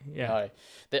 but yeah.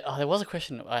 No. There was a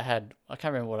question I had. I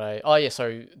can't remember what Oh yeah,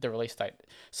 so the release date.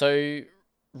 So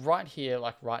right here,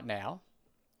 like right now,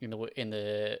 in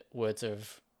the words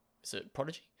of, is it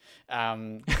Prodigy?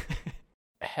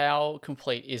 How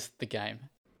complete is the game?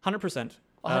 100%.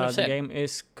 100%. The game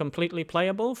is completely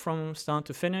playable from start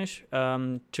to finish.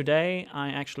 Today, I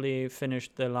actually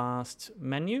finished the last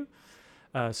menu.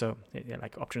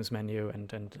 Like options menu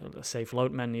and save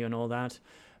load menu and all that.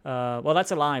 Well,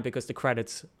 that's a lie because the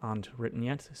credits aren't written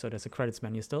yet. So there's a credits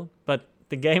menu still. But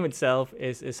the game itself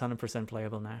is 100%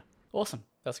 playable now. Awesome.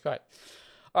 That's great.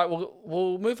 All right,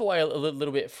 we'll move away a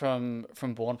little bit from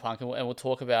Bornpunk and we'll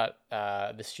talk about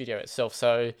the studio itself.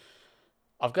 So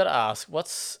I've got to ask,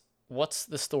 what's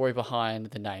the story behind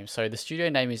the name? So the studio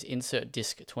name is Insert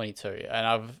Disc 22,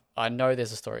 and I know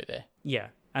there's a story there. Yeah,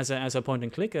 as a point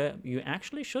and clicker, you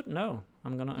actually should know.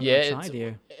 I'm gonna chide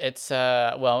you. It's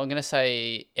I'm gonna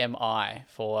say MI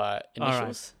for initials. All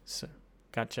right. So,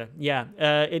 gotcha. Yeah,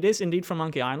 it is indeed from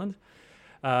Monkey Island,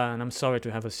 and I'm sorry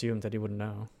to have assumed that you wouldn't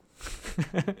know.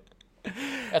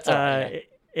 That's all right.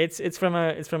 It's from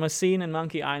a scene in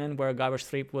Monkey Island where Guybrush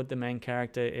Threepwood, the main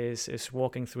character, is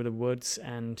walking through the woods,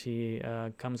 and he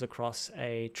comes across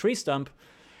a tree stump.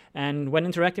 And when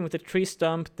interacting with the tree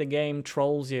stump, the game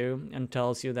trolls you and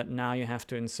tells you that now you have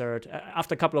to insert.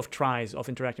 After a couple of tries of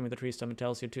interacting with the tree stump, it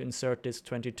tells you to insert disc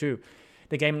 22.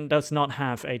 The game does not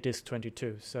have a disc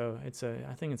 22, so I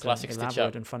think it's classic an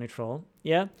elaborate and funny troll.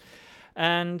 Yeah,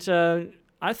 and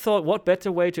I thought, what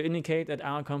better way to indicate that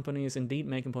our company is indeed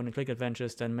making point-and-click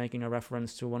adventures than making a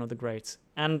reference to one of the greats.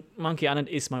 And Monkey Island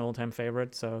is my all-time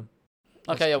favorite, so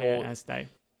Okay, yeah, well, as they.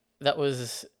 that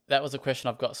was a question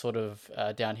I've got sort of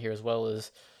down here as well.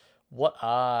 Is what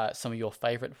are some of your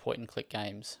favorite point-and-click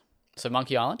games? So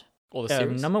Monkey Island or the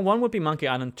series? Number one would be Monkey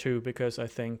Island 2, because I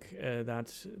think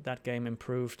that game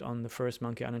improved on the first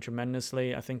Monkey Island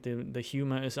tremendously. I think the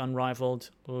humor is unrivaled.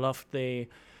 Loved the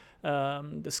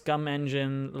Scum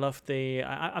engine. Loved the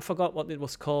I forgot what it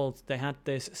was called. They had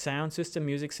this sound system,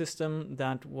 music system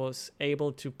that was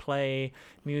able to play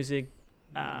music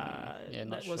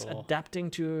that was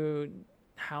adapting to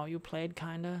how you played,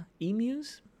 kinda.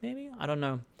 Emus, maybe? I don't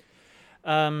know.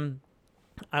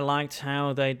 I liked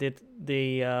how they did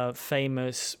the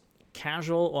famous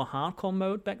casual or hardcore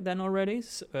mode back then already,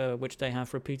 which they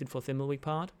have repeated for Thimbleweed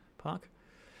Park.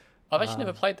 I've actually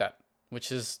never played that,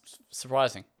 which is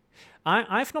surprising.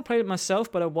 I've not played it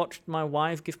myself, but I watched my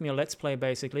wife give me a let's play,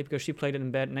 basically, because she played it in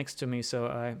bed next to me, so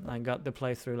I got the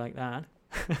playthrough like that.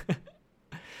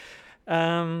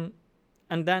 And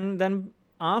then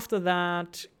after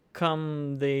that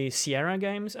come the Sierra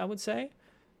games, I would say.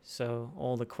 So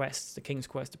all the quests, the King's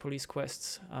Quest, the Police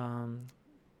Quests,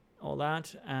 all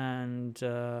that, and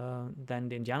then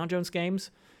the Indiana Jones games,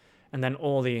 and then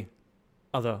all the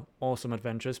other awesome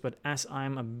adventures. But as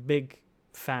I'm a big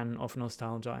fan of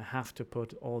nostalgia, I have to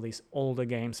put all these older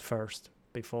games first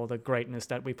before the greatness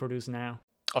that we produce now.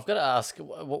 I've got to ask,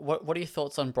 what are your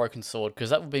thoughts on Broken Sword? Because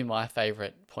that would be my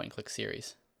favorite point-and-click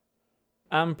series.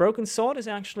 Broken Sword is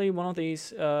actually one of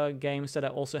these games that I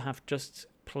also have just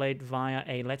played via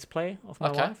a let's play of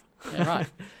my wife. Yeah, right.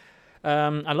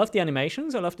 I love the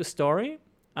animations. I love the story.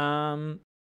 Can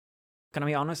I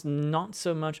be honest? Not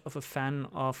so much of a fan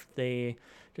of the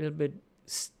little bit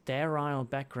sterile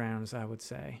backgrounds, I would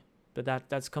say. But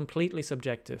that's completely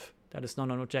subjective. That is not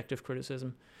an objective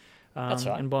criticism. That's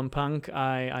right. In Bomb Punk,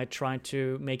 I try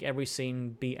to make every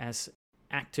scene be as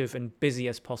active and busy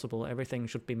as possible. Everything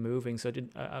should be moving. So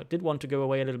I did want to go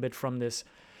away a little bit from this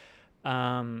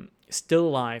still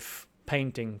life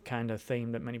painting kind of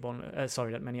theme that many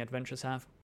adventures have.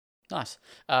 Nice.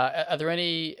 Are there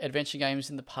any adventure games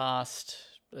in the past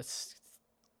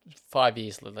 5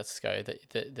 years, let's go,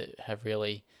 that have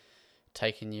really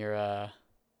taken your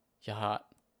heart?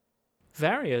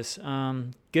 Various.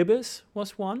 Gibbous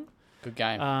was one. Good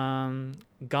game.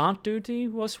 Guard Duty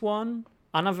was one.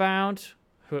 Unavowed.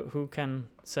 Who can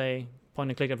say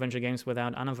point-and-click adventure games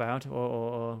without Unavowed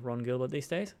or Ron Gilbert these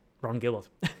days? Ron Gilbert.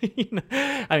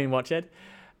 I mean, watch it.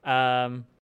 Yeah,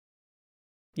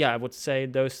 I would say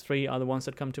those three are the ones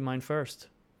that come to mind first.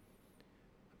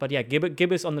 But yeah,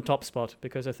 Gibbous on the top spot,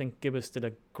 because I think Gibbous did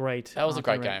a great. That was a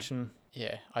great game.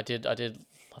 Yeah, I did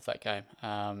love that game.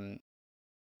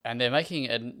 And they're making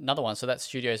another one, so that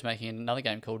studio is making another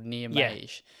game called Near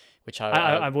Mage, which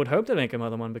I would hope they make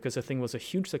another one, because I think it was a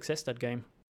huge success, that game.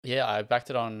 Yeah, I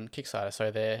backed it on Kickstarter, so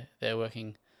they're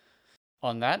working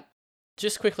on that.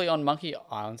 Just quickly on Monkey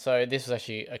Island. So this was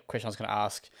actually a question I was going to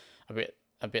ask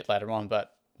a bit later on,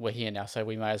 but we're here now, so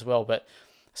we may as well. But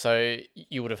so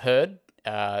you would have heard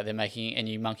they're making a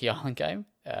new Monkey Island game,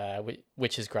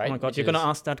 which is great. Oh my god, you're going to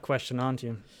ask that question, aren't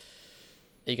you?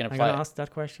 Are you going to play? I'm going to ask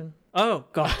that question. Oh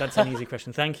god, that's an easy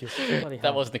question. Thank you.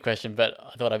 That wasn't the question, but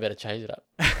I thought I better change it up.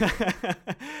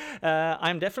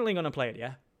 I'm definitely going to play it.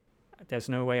 Yeah, there's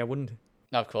no way I wouldn't.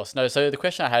 No, of course. No, so the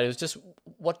question I had was just,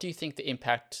 what do you think the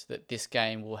impact that this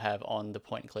game will have on the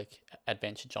point-and-click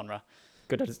adventure genre?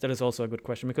 Good, that is also a good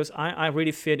question, because I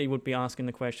really feared he would be asking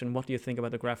the question, what do you think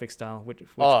about the graphic style, which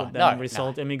would then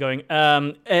result in me going,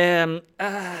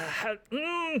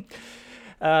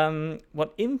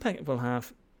 what impact it will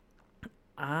have?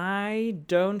 I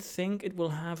don't think it will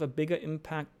have a bigger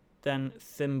impact than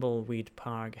Thimbleweed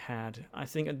Park had. I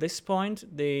think at this point,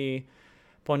 the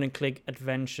point-and-click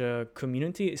adventure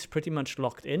community is pretty much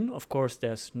locked in. Of course,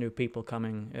 there's new people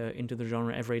coming into the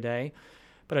genre every day,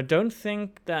 but I don't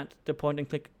think that the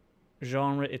point-and-click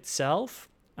genre itself,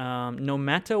 no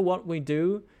matter what we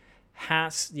do,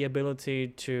 has the ability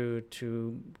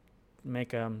to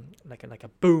make a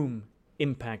boom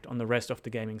impact on the rest of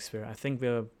the gaming sphere. I think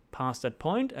we're past that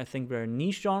point. I think we're a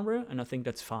niche genre, and I think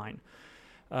that's fine.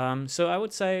 So I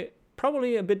would say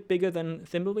probably a bit bigger than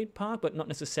Thimbleweed Park, but not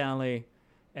necessarily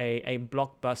a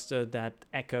blockbuster that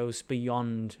echoes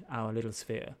beyond our little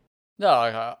sphere.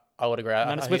 No, I would agree.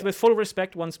 With full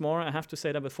respect, once more, I have to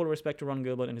say that with full respect to Ron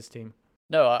Gilbert and his team.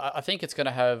 No, I think it's going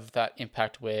to have that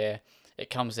impact where it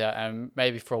comes out and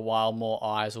maybe for a while more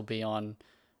eyes will be on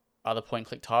other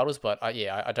point-and-click titles, but I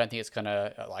don't think it's going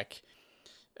to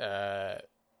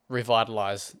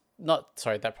revitalize not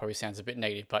sorry, that probably sounds a bit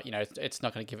negative, but it's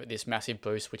not going to give it this massive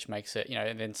boost, which makes it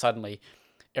and then suddenly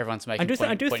everyone's making.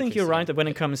 I do think you're right that when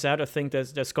it comes out, I think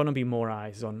there's going to be more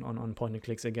eyes on point and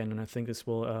clicks again, and I think this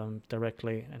will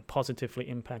directly and positively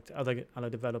impact other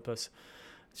developers.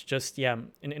 It's just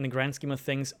in the grand scheme of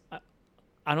things,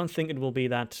 I don't think it will be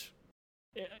that.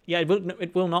 Yeah,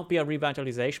 it will not be a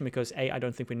revitalization because A, I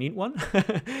don't think we need one,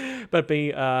 but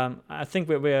B, I think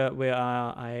we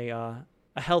are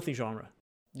a healthy genre.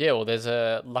 Yeah, well,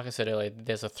 like I said earlier,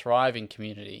 there's a thriving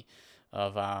community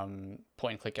of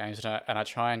point and click games, and I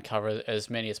try and cover as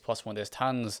many as possible. And there's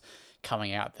tons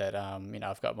coming out that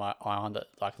I've got my eye on that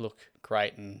look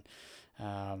great, and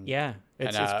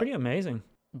it's pretty amazing.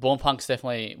 Bornpunk's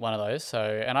definitely one of those. So,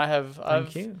 and I've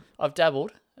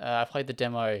dabbled. I played the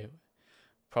demo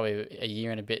probably a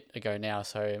year and a bit ago now,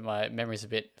 so my memory's a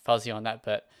bit fuzzy on that.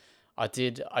 But I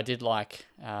did like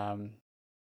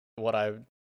what I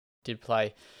did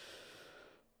play.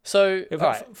 So,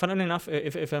 funnily enough,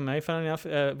 if I may,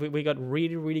 we got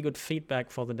really, really good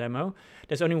feedback for the demo.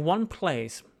 There's only one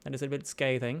place that is a bit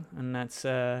scathing, and that's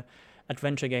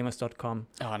adventuregamers.com.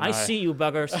 Oh, no. I see you,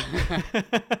 buggers.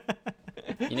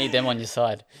 You need them on your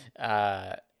side.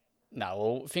 No,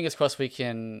 well, fingers crossed we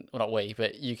can, well, not we,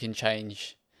 but you can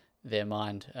change their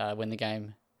mind when the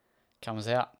game comes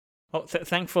out. Well,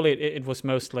 thankfully, it was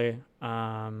mostly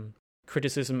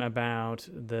criticism about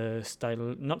the style,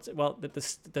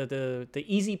 the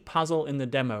easy puzzle in the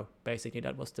demo. Basically,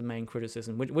 that was the main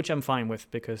criticism, which I'm fine with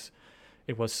because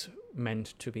it was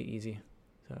meant to be easy.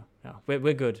 So yeah,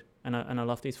 we're good, and I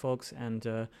love these folks,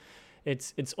 and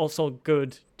it's also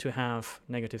good to have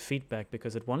negative feedback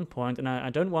because at one point, and I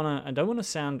don't wanna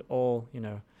sound all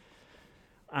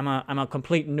I'm a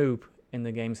complete noob in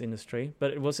the games industry,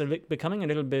 but it was becoming a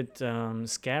little bit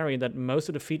scary that most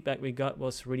of the feedback we got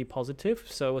was really positive.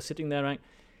 So I was sitting there like,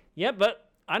 yeah, but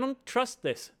I don't trust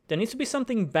this. There needs to be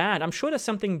something bad. I'm sure there's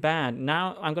something bad.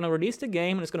 Now I'm going to release the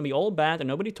game and it's going to be all bad and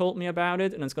nobody told me about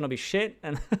it and it's going to be shit.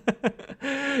 And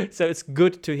so it's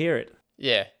good to hear it.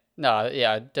 Yeah. No,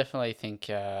 yeah, I definitely think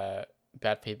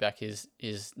bad feedback is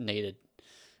needed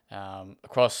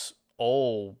across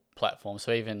all platforms.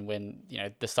 So even when,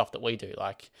 the stuff that we do,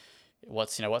 like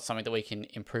what's something that we can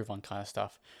improve on kind of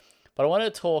stuff. But I want to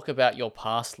talk about your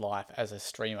past life as a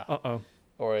streamer.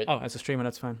 As a streamer,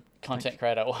 that's fine. Content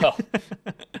creator. Well,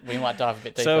 we might dive a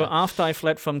bit deeper. So after I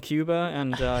fled from Cuba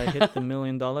and I hit the $1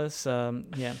 million,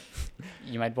 yeah.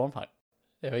 You made Bornpunk.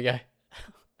 There we go.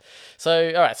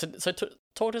 So, all right. So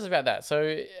talk to us about that.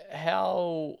 So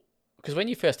because when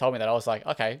you first told me that, I was like,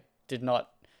 okay, did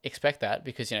not expect that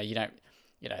because, you don't,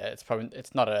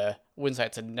 it's not wouldn't say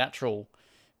it's a natural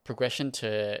progression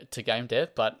to game dev,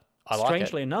 but I like it.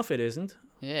 Strangely enough, it isn't.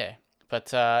 Yeah. But,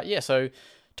 so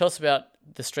tell us about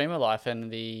the streamer life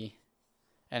and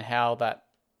how that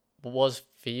was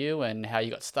for you and how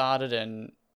you got started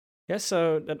and... Yes,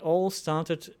 so that all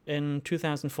started in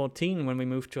 2014 when we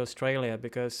moved to Australia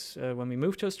because when we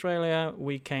moved to Australia,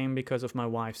 we came because of my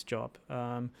wife's job.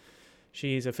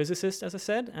 She's a physicist, as I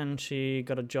said, and she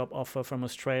got a job offer from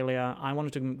Australia. I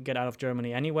wanted to get out of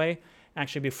Germany anyway.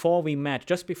 Actually, just before we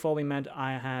met,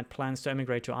 I had plans to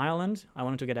emigrate to Ireland. I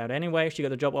wanted to get out anyway. She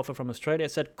got a job offer from Australia. I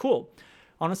said, cool.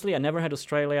 Honestly, I never had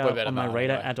Australia on my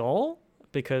radar at all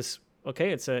because,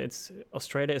 okay, it's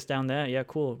Australia is down there. Yeah,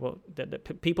 cool. Well, the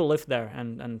people live there,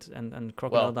 and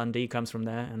Crocodile Dundee comes from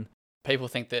there. And people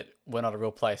think that we're not a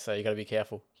real place, so you got to be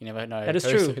careful. You never know. That is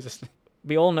true.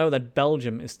 We all know that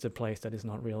Belgium is the place that is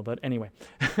not real, but anyway.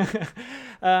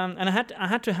 And I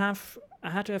had to have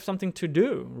something to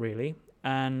do, really.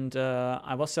 And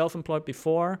I was self-employed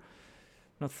before,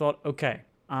 and I thought, okay,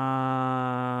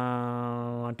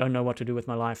 I don't know what to do with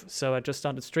my life. So I just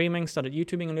started streaming, started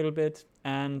YouTubing a little bit,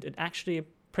 and it actually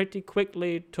pretty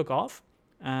quickly took off.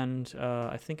 And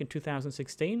I think in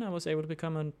 2016, I was able to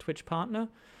become a Twitch partner,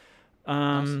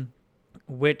 nice.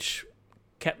 Which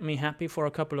kept me happy for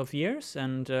a couple of years.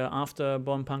 And after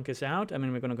Bornpunk is out,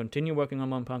 we're going to continue working on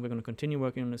Bornpunk. We're going to continue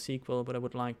working on the sequel, but I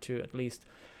would like to at least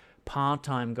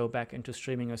part-time go back into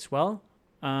streaming as well.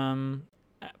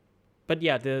 But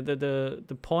yeah,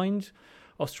 the point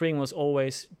of streaming was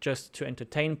always just to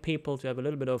entertain people, to have a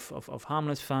little bit of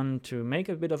harmless fun, to make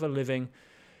a bit of a living,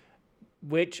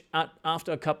 which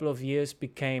after a couple of years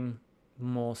became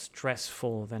more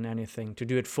stressful than anything, to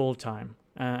do it full-time.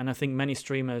 And I think many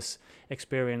streamers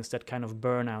experience that kind of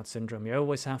burnout syndrome. You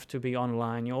always have to be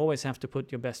online. You always have to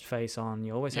put your best face on.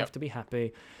 You always have to be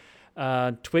happy.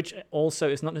 Twitch also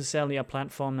is not necessarily a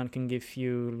platform that can give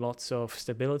you lots of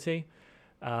stability.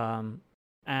 And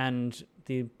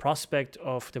the prospect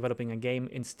of developing a game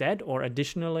instead or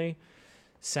additionally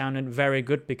sounded very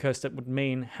good because that would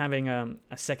mean having a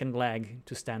second leg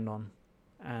to stand on.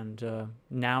 And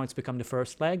now it's become the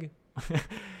first leg.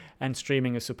 And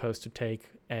streaming is supposed to take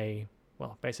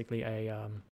basically a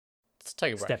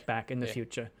step back in the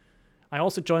future. I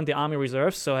also joined the Army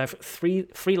Reserves, so I have three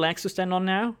legs to stand on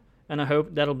now, and I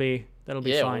hope that'll be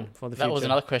fine for the future. That was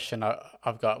another question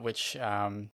I've got, which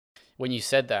when you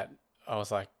said that, I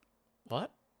was like,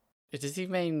 what? Does he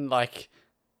mean like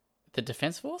the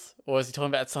Defense Force? Or is he talking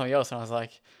about something else? And I was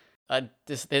like,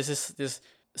 there's this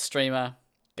streamer,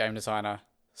 game designer,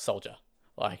 soldier.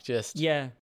 Like just... Yeah,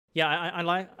 I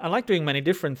like doing many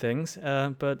different things,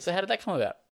 but... So how did that come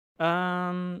about?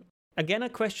 Again, a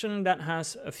question that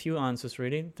has a few answers,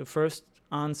 really. The first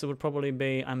answer would probably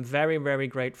be, I'm very, very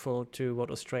grateful to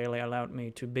what Australia allowed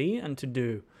me to be and to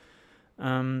do.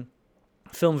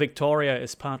 Film Victoria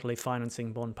is partly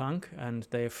financing Born Punk, and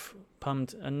they've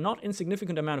pumped a not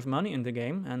insignificant amount of money in the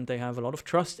game, and they have a lot of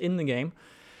trust in the game.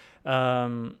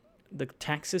 The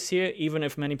taxes here, even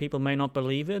if many people may not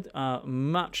believe it, are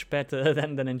much better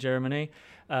than in Germany.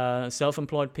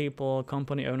 Self-employed people,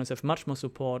 company owners have much more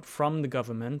support from the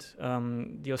government.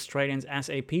 The Australians as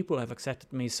a people have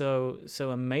accepted me so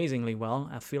amazingly well.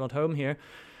 I feel at home here.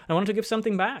 I wanted to give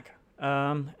something back.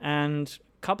 And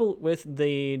coupled with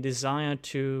the desire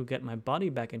to get my body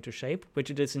back into shape,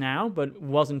 which it is now, but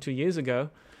wasn't 2 years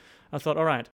ago, I thought, all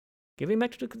right, giving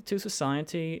back to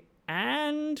society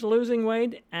and losing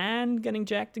weight and getting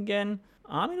jacked again,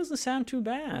 Army doesn't sound too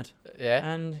bad. Yeah.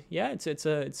 And yeah,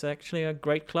 it's actually a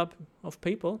great club of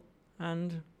people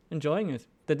and enjoying it.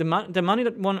 The money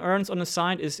that one earns on the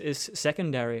side is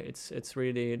secondary. It's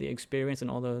really the experience and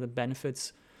all the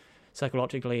benefits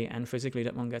psychologically and physically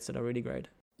that one gets that are really great.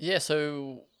 Yeah,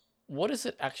 so what does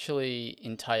it actually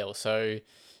entail? So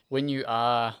when you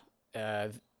are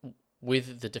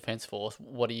with the Defence Force,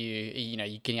 what are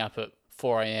you're getting up at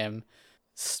 4 a.m.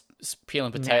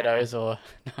 Peeling potatoes or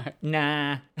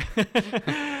no?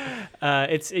 Nah.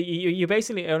 It's you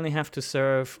basically only have to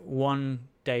serve 1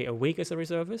 day a week as a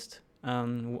reservist.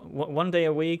 1 day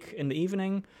a week in the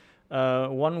evening,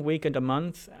 1 weekend a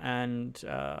month, and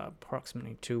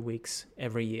approximately 2 weeks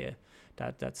every year.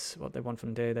 That's what they want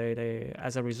from they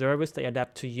as a reservist, they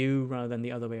adapt to you rather than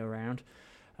the other way around.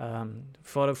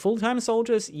 For the full-time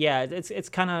soldiers, yeah,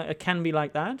 it can be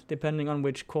like that depending on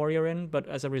which corps you're in. But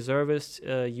as a reservist,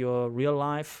 your real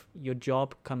life, your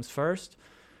job comes first,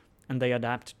 and they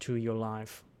adapt to your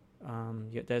life.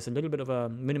 There's a little bit of a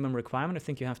minimum requirement. I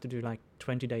think you have to do like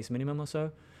 20 days minimum or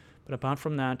so. But apart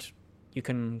from that, you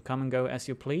can come and go as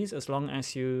you please as long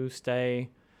as you stay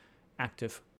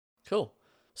active. Cool.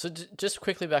 So just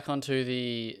quickly back onto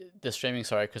the streaming,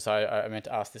 sorry, because I meant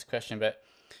to ask this question, but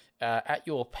at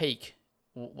your peak,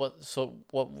 what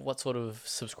sort of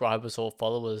subscribers or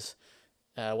followers,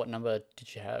 what number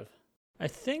did you have? I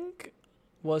think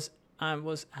I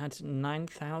was at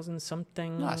 9,000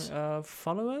 something Nice.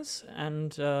 followers,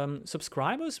 and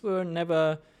subscribers were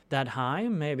never that high,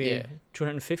 maybe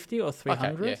 250 or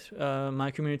 300. Okay, yeah.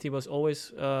 My community was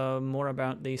always more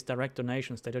about these direct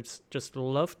donations. They just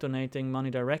love donating money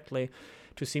directly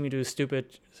to see me do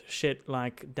stupid shit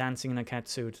like dancing in a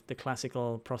catsuit, the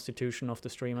classical prostitution of the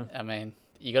streamer. I mean,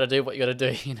 you got to do what you got to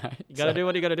do, You got to do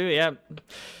what you got to do, yeah.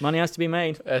 Money has to be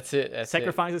made. That's it.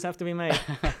 Sacrifices have to be made.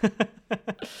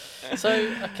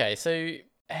 So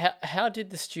how did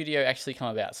the studio actually come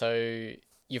about? So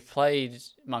you've played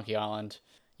Monkey Island.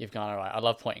 You've gone, all right, I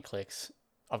love point and clicks.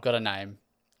 I've got a name,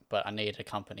 but I need a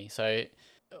company. So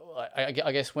I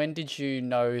guess when did you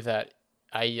know that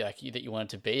that you wanted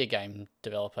to be a game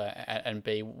developer, and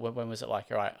B, when was it like,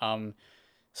 all right,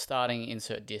 starting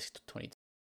insert disc 22?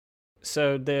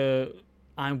 So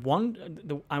I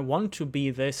want to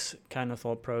be this kind of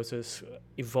thought process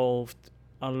evolved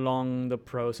along the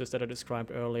process that I described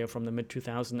earlier from the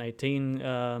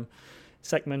mid-2018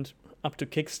 segment up to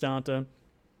Kickstarter.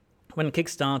 When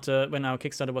our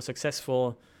Kickstarter was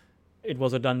successful, it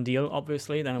was a done deal,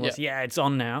 obviously. Then it was, it's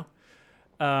on now.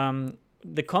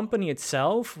 The company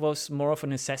itself was more of a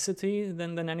necessity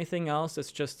than anything else.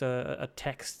 It's just a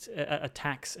tax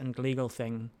and legal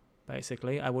thing,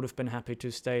 basically. I would have been happy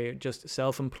to stay just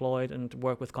self-employed and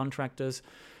work with contractors,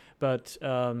 but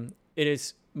it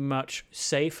is much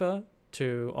safer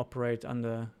to operate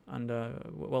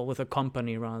with a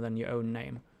company rather than your own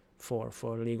name for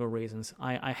legal reasons.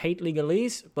 I hate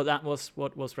legalese, but that was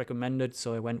what was recommended,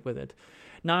 so I went with it.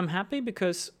 Now I'm happy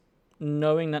because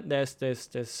knowing that there's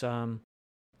this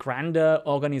grander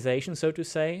organization, so to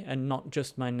say, and not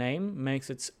just my name, makes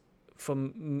it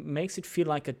makes it feel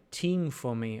like a team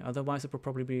for me. Otherwise, I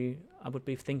would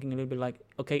be thinking a little bit like,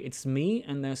 okay, it's me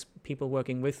and there's people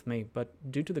working with me. But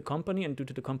due to the company and due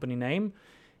to the company name,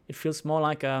 it feels more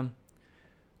like a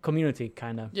community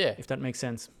kind of. Yeah. If that makes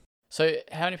sense. So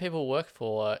how many people work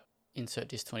for Insert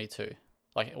Disc 22?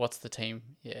 Like, what's the team?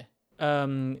 Yeah.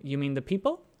 You mean the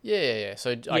people? Yeah.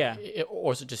 So,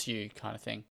 or is it just you kind of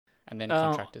thing? And then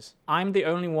contractors? I'm the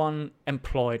only one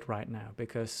employed right now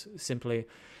because simply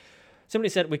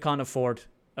said we can't afford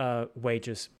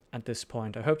wages at this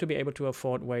point. I hope to be able to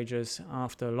afford wages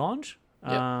after launch.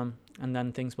 And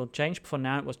then things will change. For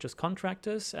now, it was just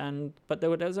contractors, but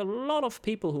there's a lot of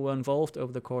people who were involved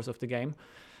over the course of the game.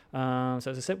 So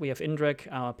as I said, we have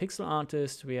Indrek, our pixel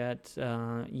artist. We had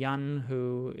Jan,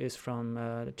 who is from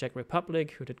the Czech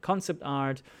Republic, who did concept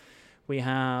art. We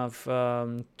have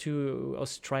 2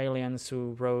 Australians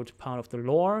who wrote part of the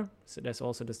lore. So there's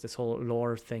also this whole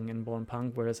lore thing in Born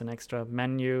Punk, where there's an extra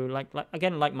menu,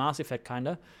 like Mass Effect kind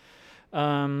of.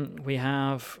 We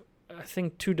have, I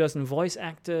think, 24 voice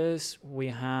actors. We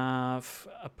have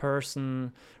a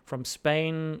person from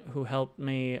Spain who helped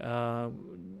me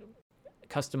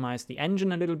customize the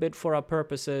engine a little bit for our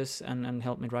purposes and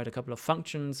helped me write a couple of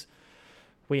functions.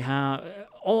 We have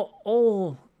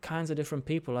all kinds of different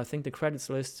people. I think the credits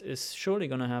list is surely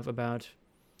going to have about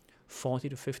 40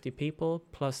 to 50 people,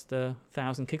 plus the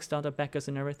 1,000 Kickstarter backers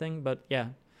and everything. But yeah,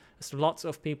 there's lots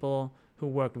of people who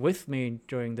worked with me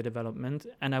during the development,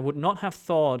 and I would not have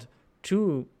thought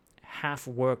to have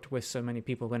worked with so many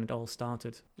people when it all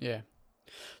started. Yeah.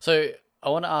 So I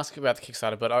want to ask about the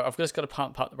Kickstarter, but I've just got to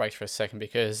pump the brakes for a second,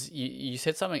 because you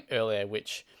said something earlier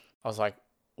which I was like,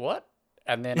 what?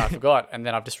 And then I forgot, and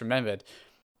then I've just remembered.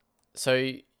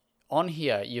 So on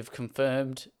here, you've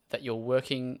confirmed that you're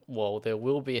working, there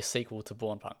will be a sequel to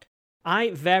Born Punk.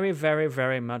 I very, very,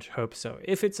 very much hope so.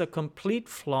 If it's a complete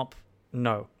flop,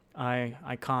 no.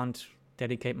 I can't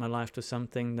dedicate my life to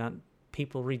something that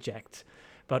people reject.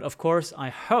 But of course, I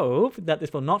hope that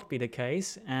this will not be the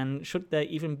case, and should there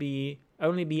even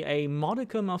only be a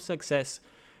modicum of success,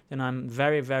 then I'm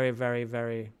very, very, very,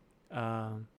 very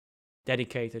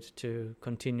dedicated to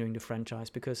continuing the franchise,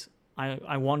 because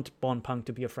I want Born Punk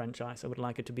to be a franchise. I would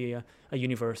like it to be a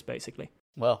universe, basically.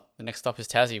 Well, the next stop is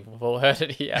Tassie. We've all heard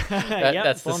it here.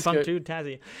 That's Born Punk 2,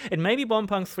 Tassie. It may be Born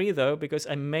Punk 3, though, because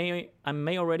I may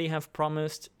already have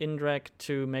promised Indrek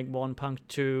to make Born Punk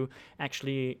 2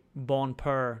 actually Born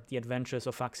Per, The Adventures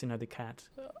of Faxina the Cat.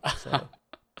 So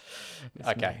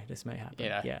this may happen.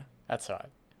 Yeah. That's all right.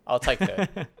 I'll take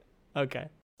that. Okay.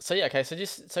 So the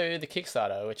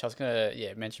Kickstarter, which I was going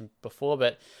to mention before,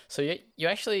 but so you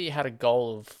actually had a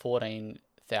goal of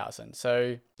 14,000.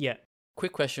 So yeah.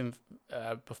 Quick question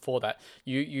before that.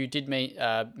 You did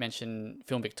mention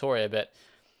Film Victoria, but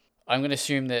I'm going to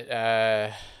assume that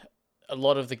a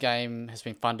lot of the game has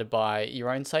been funded by your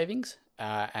own savings,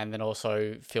 and then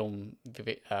also Film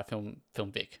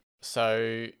Vic.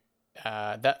 So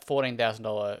that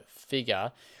 $14,000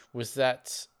 figure, was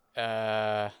that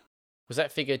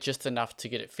figure just enough to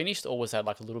get it finished, or was that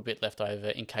like a little bit left over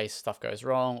in case stuff goes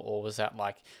wrong, or was that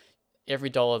like every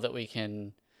dollar that we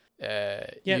can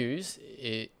use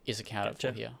is accounted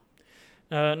for here?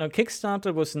 No,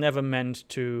 Kickstarter was never meant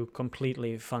to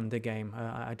completely fund the game.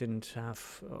 I didn't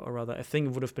have, or rather, I think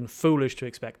it would have been foolish to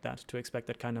expect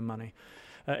that kind of money,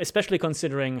 especially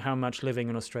considering how much living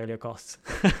in Australia costs.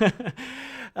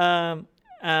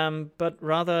 But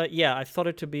rather, I thought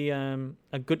it to be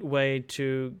a good way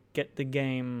to get the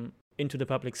game into the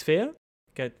public sphere,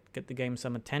 get the game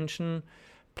some attention,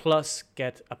 plus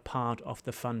get a part of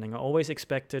the funding. I always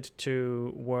expected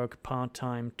to work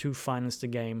part-time to finance the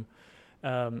game,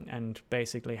 and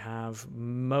basically have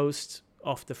most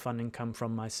of the funding come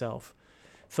from myself.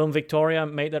 Film Victoria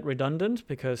made that redundant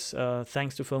because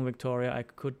thanks to Film Victoria,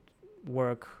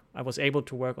 I was able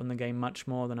to work on the game much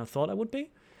more than I thought I would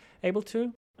be able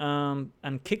to. And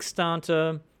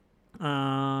Kickstarter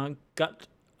got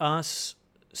us,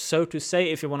 so to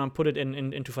say, if you want to put it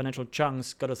into financial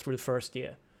chunks, got us through the first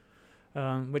year,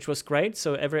 which was great.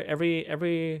 So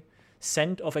every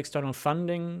cent of external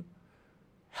funding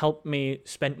helped me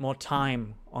spend more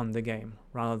time on the game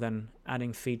rather than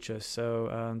adding features.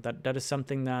 So that is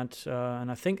something that,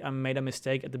 and I think I made a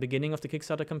mistake at the beginning of the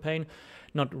Kickstarter campaign,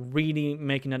 not really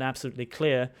making that absolutely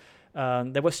clear.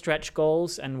 There were stretch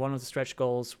goals, and one of the stretch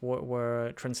goals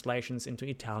were translations into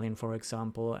Italian, for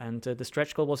example. And the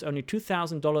stretch goal was only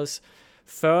 $2,000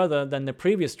 further than the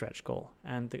previous stretch goal.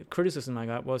 And the criticism I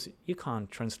got was, you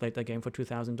can't translate that game for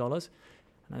 $2,000.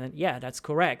 And then, yeah, that's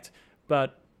correct.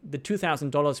 But the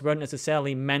 $2,000 weren't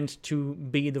necessarily meant to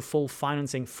be the full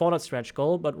financing for that stretch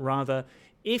goal, but rather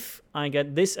if I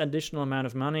get this additional amount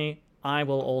of money, I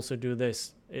will also do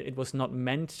this. It was not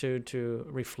meant to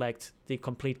reflect the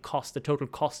complete cost, the total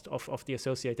cost of the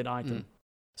associated item.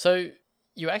 So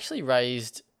you actually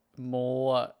raised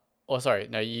more, or sorry,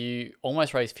 no, you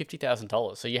almost raised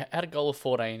 $50,000. So you had a goal of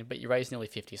 14, but you raised nearly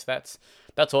 50. So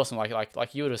that's awesome.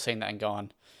 Like you would have seen that and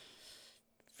gone,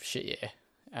 shit, yeah.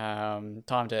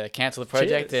 Time to cancel the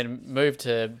project and move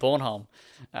to Bornholm.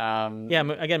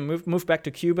 Again, move back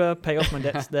to Cuba, pay off my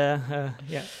debts there.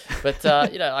 Yeah. But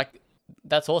like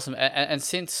that's awesome. And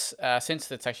since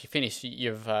it's actually finished,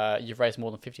 you've raised more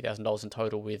than $50,000 in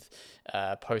total with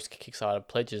post Kickstarter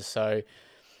pledges. So,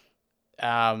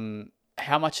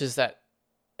 how much has that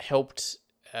helped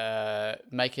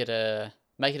make it an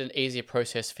easier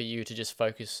process for you to just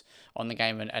focus on the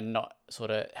game and not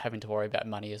sort of having to worry about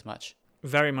money as much?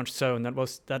 Very much so, and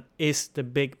that is the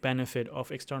big benefit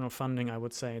of external funding, I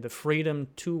would say, the freedom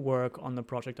to work on the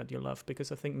project that you love.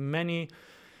 Because I think many,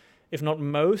 if not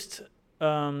most,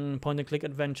 point-and-click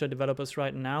adventure developers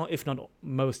right now, if not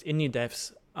most indie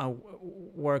devs, are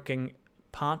working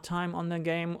part-time on their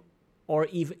game, or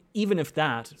even if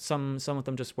that, some of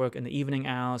them just work in the evening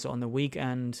hours or on the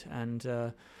weekend,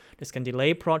 and this can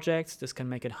delay projects. This can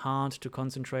make it hard to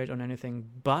concentrate on anything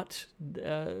but...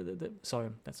 sorry,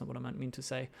 that's not what I mean to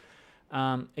say.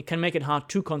 It can make it hard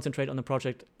to concentrate on the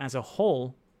project as a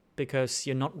whole because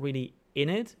you're not really in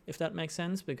it, if that makes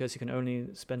sense, because you can only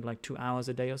spend like 2 hours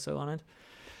a day or so on it.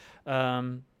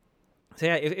 So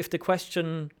yeah,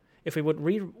 if we would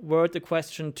reword the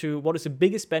question to what is the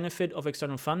biggest benefit of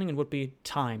external funding, it would be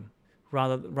time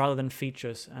rather than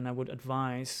features. And I would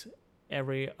advise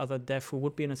every other dev who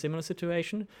would be in a similar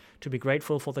situation to be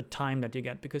grateful for the time that you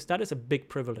get, because that is a big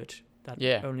privilege that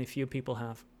only few people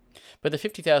have. But the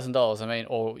 $50,000, I mean,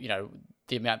 or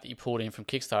the amount that you pulled in from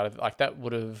Kickstarter, like that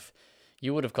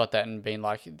you would have got that and been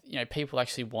like, people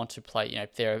actually want to play.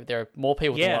 There are more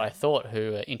people than what I thought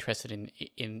who are interested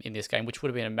in this game, which would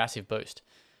have been a massive boost.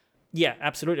 Yeah,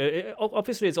 absolutely.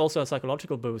 Obviously, it's also a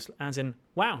psychological boost, as in,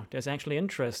 wow, there's actually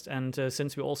interest. And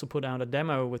since we also put out a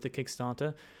demo with the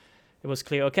Kickstarter, it was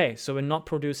clear, okay, so we're not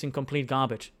producing complete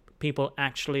garbage. People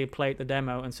actually played the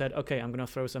demo and said, okay, I'm going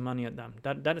to throw some money at them.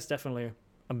 That is definitely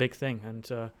a big thing. And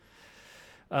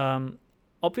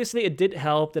obviously, it did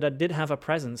help that I did have a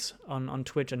presence on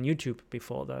Twitch and YouTube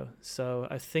before, though. So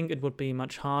I think it would be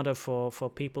much harder for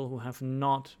people who have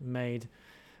not made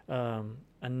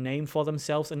a name for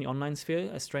themselves in the online sphere,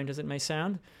 as strange as it may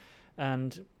sound.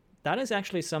 And that is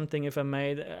actually something, if I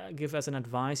may give as an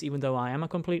advice, even though I am a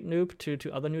complete noob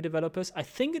to other new developers, I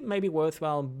think it may be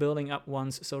worthwhile building up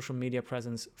one's social media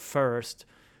presence first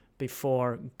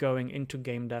before going into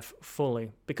game dev fully,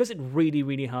 because it really,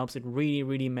 really helps. It really,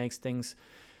 really makes things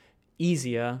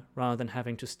easier rather than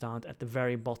having to start at the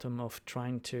very bottom of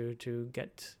trying to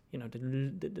get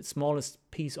the smallest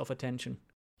piece of attention.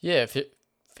 Yeah, for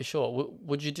sure.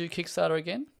 Would you do Kickstarter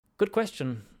again? Good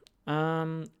question.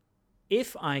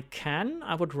 If I can,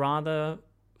 I would rather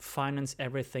finance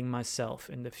everything myself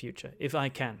in the future, if I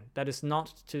can. That is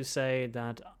not to say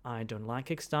that I don't like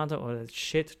Kickstarter or that it's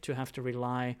shit to have to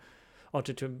rely or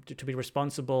to be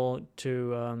responsible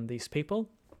to these people,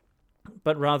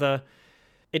 but rather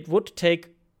it would take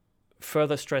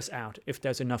further stress out if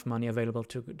there's enough money available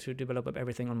to develop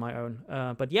everything on my own.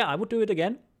 But yeah, I would do it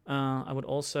again. I would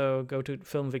also go to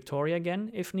Film Victoria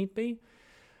again if need be.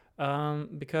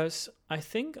 Because I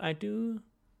think I do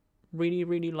really,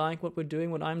 really like what we're doing,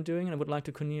 what I'm doing, and I would like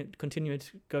to continue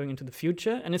it going into the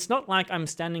future. And it's not like I'm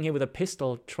standing here with a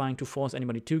pistol trying to force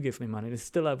anybody to give me money. It's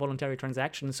still a voluntary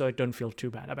transaction, so I don't feel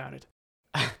too bad about it.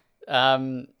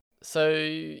 So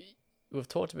we've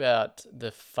talked about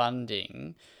the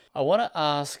funding. I want to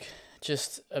ask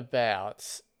just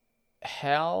about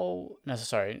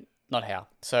not how.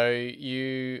 So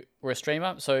you were a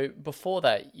streamer. So before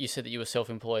that, you said that you were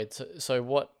self-employed. So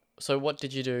what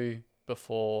did you do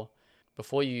before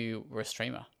you were a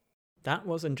streamer? That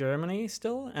was in Germany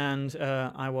still, and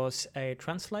I was a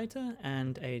translator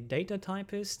and a data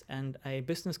typist and a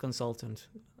business consultant.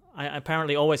 I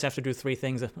apparently always have to do 3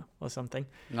 things or something.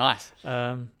 Nice.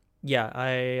 I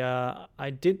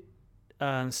did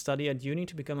study at uni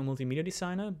to become a multimedia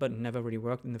designer, but never really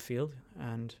worked in the field.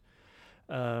 And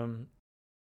I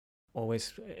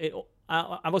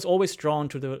was always drawn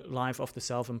to the life of the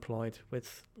self-employed,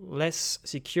 with less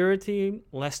security,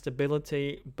 less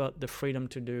stability, but the freedom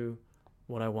to do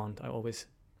what I want. I always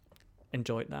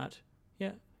enjoyed that.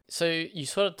 Yeah. So you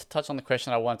sort of touched on the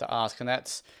question I wanted to ask, and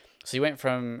that's, so you went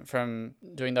from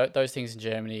doing those things in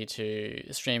Germany to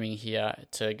streaming here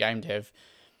to game dev.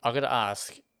 I've got to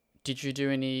ask, did you do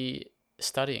any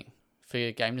studying for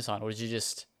your game design, or did you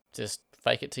just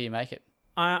fake it till you make it.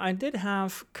 I did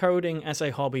have coding as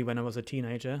a hobby when I was a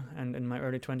teenager and in my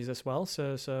early 20s as well.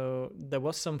 So there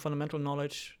was some fundamental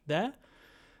knowledge there,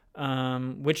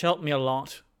 which helped me a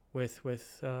lot with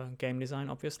game design,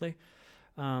 obviously.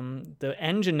 The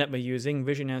engine that we're using,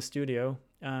 Visionaire Studio,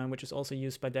 which is also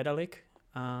used by Daedalic,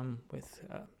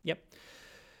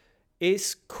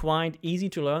 is quite easy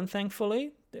to learn,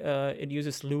 thankfully. It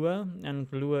uses Lua, and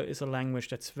Lua is a language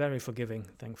that's very forgiving,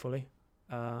 thankfully.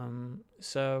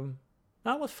 So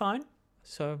that was fine.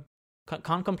 So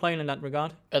can't complain in that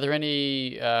regard. Are there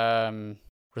any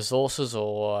resources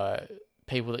or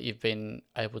people that you've been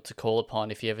able to call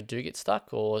upon if you ever do get stuck,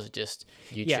 or is it just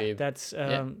YouTube? Yeah, that's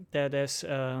there's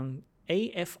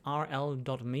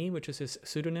AFRL.me, which is his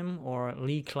pseudonym, or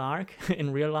Lee Clark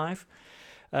in real life.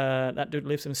 That dude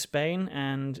lives in Spain,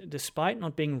 and despite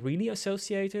not being really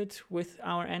associated with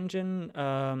our engine,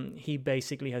 he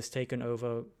basically has taken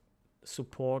over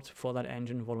support for that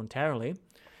engine voluntarily.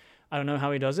 I don't know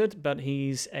how he does it, but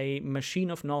he's a machine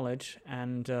of knowledge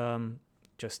and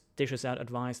just dishes out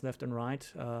advice left and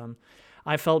right.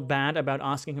 I felt bad about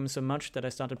asking him so much that I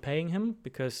started paying him,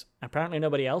 because apparently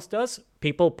nobody else does.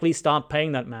 People, please start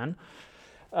paying that man.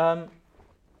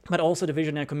 But also the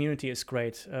Visionaire community is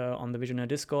great. On the Visionaire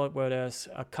Discord, where there's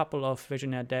a couple of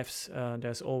Visionaire devs,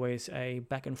 there's always a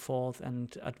back and forth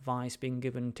and advice being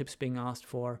given, tips being asked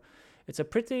for. It's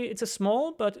a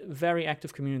small but very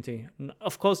active community.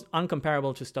 Of course,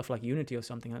 uncomparable to stuff like Unity or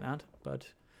something like that, but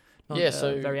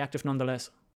very active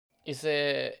nonetheless. Is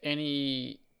there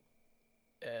any...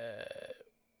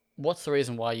 what's the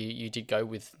reason why you did go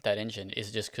with that engine? Is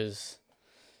it just because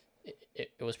it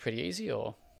was pretty easy,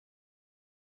 or...?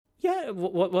 Yeah,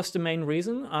 what was the main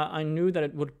reason? I knew that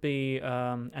it would be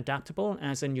adaptable,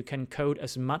 as in you can code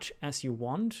as much as you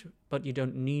want, but you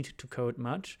don't need to code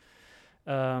much.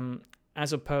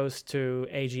 As opposed to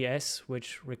AGS,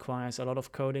 which requires a lot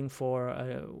of coding for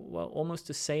almost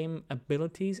the same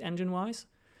abilities engine-wise.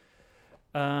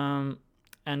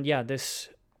 This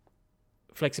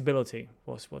flexibility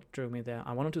was what drew me there.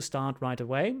 I wanted to start right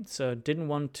away, so didn't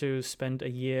want to spend a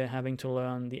year having to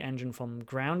learn the engine from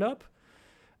ground up.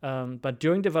 But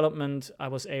during development, I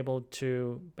was able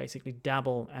to basically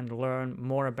dabble and learn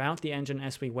more about the engine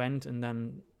as we went, and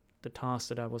then the tasks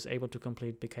that I was able to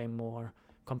complete became more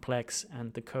complex,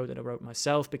 and the code that I wrote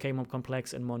myself became more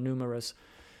complex and more numerous.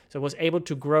 So I was able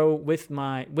to grow with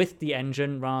the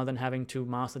engine rather than having to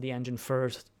master the engine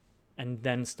first and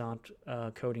then start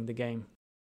coding the game.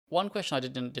 One question I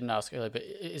didn't ask earlier, but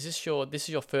is this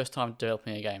your first time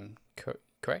developing a game,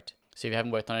 correct? So you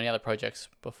haven't worked on any other projects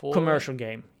before? Commercial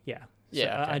game, yeah.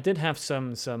 Yeah. Okay. I did have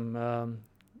some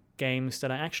games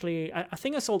that I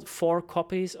think I sold 4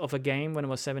 copies of a game when I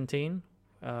was 17,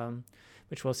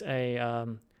 which was a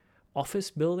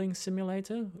office building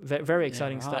simulator. Very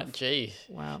exciting stuff. Gee.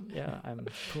 Wow. Yeah.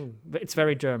 It's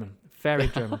very German. Very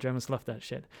German. Germans love that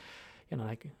shit.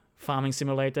 Like farming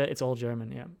simulator. It's all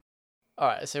German. Yeah. All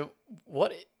right. So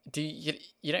what do you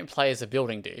don't play as a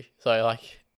building, do you? So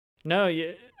like. No.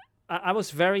 I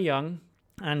was very young,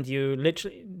 and you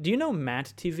literally. Do you know Mad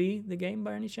TV, the game,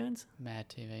 by any chance? Mad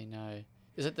TV, no.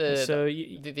 Is it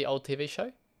the old TV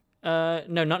show?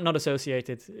 No, not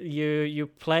associated. You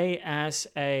play as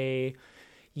a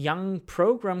young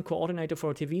program coordinator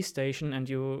for a TV station, and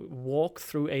you walk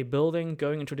through a building,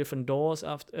 going into different doors.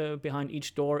 Behind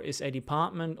each door is a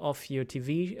department of your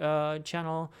TV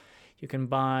channel. You can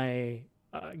buy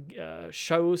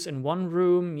shows in one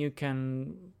room. You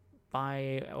can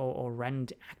buy or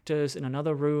rent actors in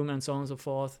another room, and so on and so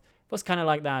forth. It was kind of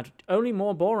like that, only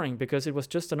more boring because it was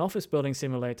just an office building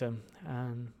simulator.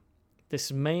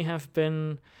 This may have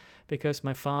been because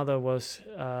my father was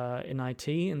in IT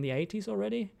in the 80s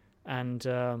already, and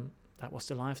that was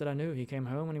the life that I knew. He came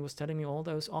home and he was telling me all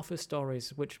those office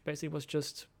stories, which basically was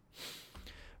just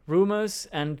rumors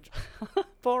and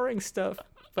boring stuff.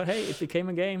 But hey, it became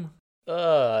a game.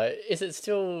 Is it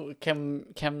still? Can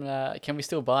we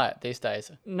still buy it these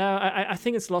days? No, I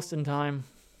think it's lost in time.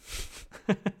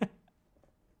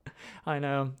 I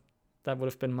know. That would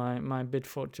have been my bid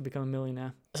to become a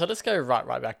millionaire. So let's go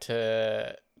right back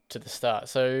to the start.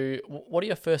 So what are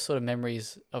your first sort of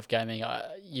memories of gaming?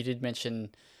 You did mention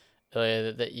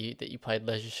earlier that you played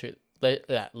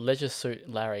Leisure Suit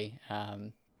Larry.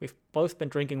 We've both been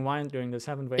drinking wine during this,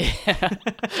 haven't we?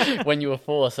 When you were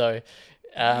 4, so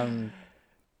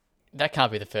that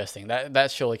can't be the first thing.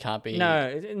 That surely can't be.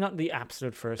 No, not the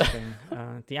absolute first thing.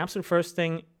 The absolute first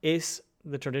thing is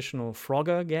the traditional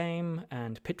Frogger game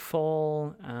and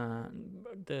Pitfall,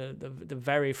 the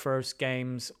very first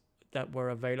games that were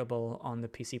available on the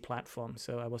PC platform.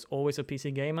 So I was always a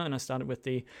PC gamer, and I started with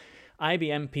the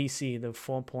IBM PC, the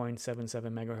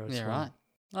 4.77 megahertz. Yeah, one. right.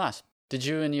 Nice. Did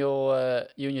you and your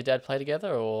dad play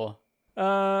together, or?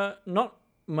 Not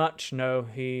much. No,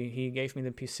 he gave me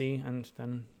the PC and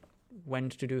then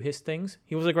went to do his things.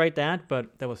 He was a great dad,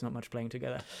 but there was not much playing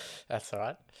together. That's all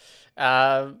right.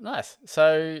 Nice.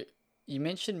 So you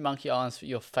mentioned Monkey Island's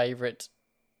your favorite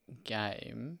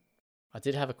game. I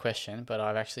did have a question, but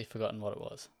I've actually forgotten what it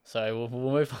was. So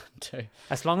we'll move on to.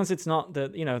 As long as it's not the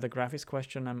the graphics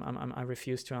question, I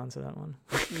refuse to answer that one.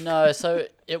 No, so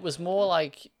it was more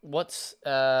like what's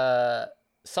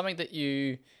something that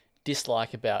you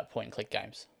dislike about point and click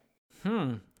games.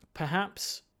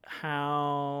 Perhaps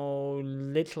how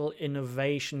little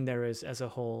innovation there is as a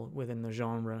whole within the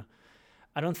genre.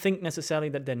 I don't think necessarily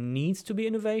that there needs to be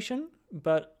innovation,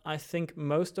 but I think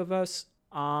most of us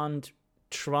aren't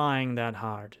trying that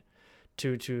hard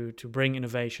to bring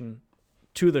innovation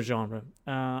to the genre.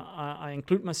 I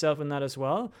include myself in that as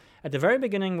well. At the very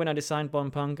beginning, when I designed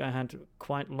Bonpunk, I had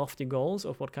quite lofty goals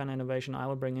of what kind of innovation I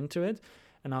will bring into it.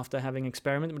 And after having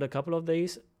experimented with a couple of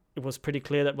these, it was pretty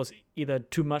clear that was either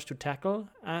too much to tackle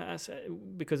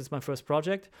because it's my first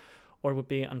project, or it would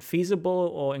be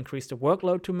unfeasible or increase the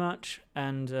workload too much.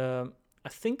 And I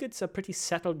think it's a pretty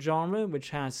settled genre,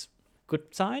 which has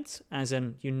good sides, as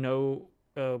in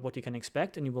what you can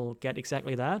expect, and you will get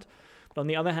exactly that. But on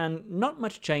the other hand, not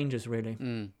much changes really.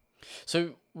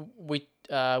 So we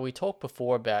talked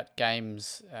before about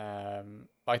games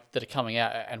like that are coming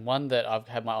out, and one that I've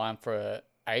had my eye on for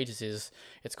ages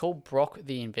it's called Brock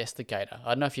the Investigator. I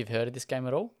don't know if you've heard of this game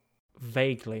at all.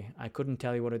 Vaguely, I couldn't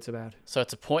tell you what it's about. So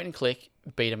it's a point and click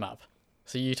beat 'em up.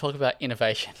 So you talk about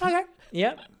innovation. Okay.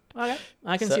 Yeah. Okay.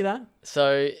 I can see that.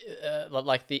 So,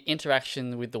 like the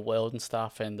interaction with the world and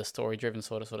stuff, and the story-driven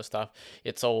sort of stuff,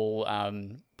 it's all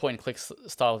point and click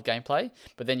style of gameplay.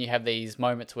 But then you have these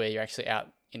moments where you're actually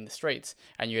out in the streets,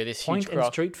 and you're this Point huge and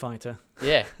Street Fighter.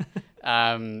 Yeah.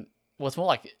 Well, it's more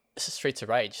like Streets of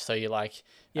Rage. So you're like,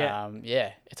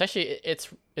 yeah. It's actually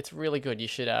it's really good. You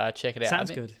should check it out.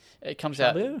 Sounds good. It comes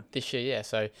out this year. Yeah.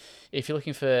 So if you're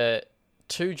looking for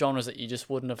two genres that you just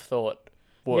wouldn't have thought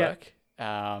work.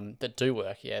 That do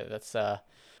work, that's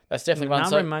definitely one.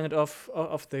 I'm reminded of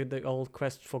the old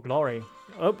Quest for Glory.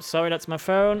 Oh, sorry, that's my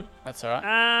phone. That's all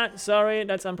right. Sorry,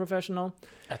 that's unprofessional.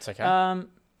 That's okay.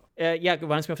 It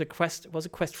reminds me of the Quest. Was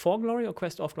it Quest for Glory or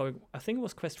Quest of Glory? I think it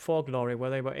was Quest for Glory, where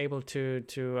they were able to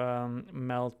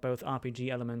meld both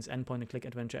RPG elements and point-and-click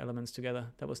adventure elements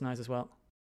together. That was nice as well.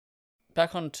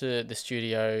 Back onto the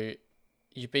studio.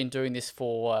 You've been doing this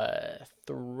for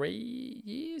 3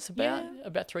 years,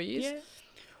 about 3 years. Yeah.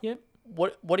 Yep.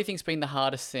 What do you think's been the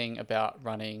hardest thing about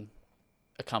running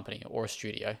a company or a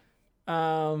studio?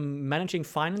 Managing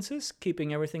finances,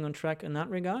 keeping everything on track in that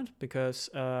regard, because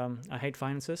I hate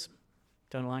finances,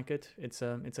 don't like it. It's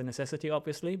a necessity,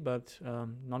 obviously, but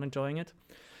not enjoying it.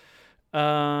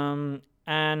 And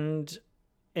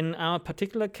in our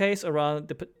particular case, or rather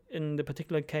in the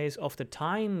particular case of the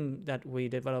time that we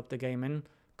developed the game in,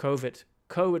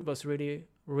 COVID was really,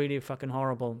 really fucking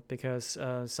horrible, because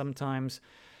sometimes,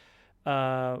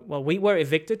 we were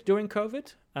evicted during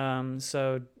COVID,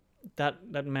 so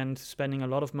that meant spending a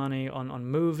lot of money on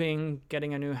moving,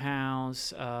 getting a new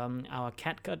house. Our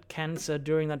cat got cancer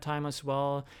during that time as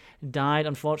well, died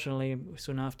unfortunately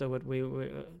soon after we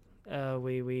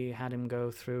had him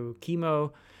go through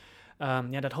chemo.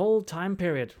 That whole time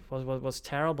period was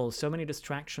terrible. So many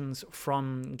distractions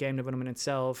from game development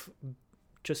itself,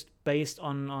 just based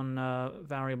on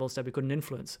variables that we couldn't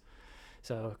influence.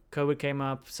 So COVID came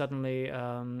up suddenly.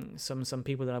 Some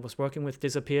people that I was working with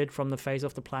disappeared from the face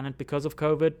of the planet because of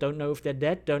COVID. Don't know if they're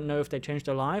dead. Don't know if they changed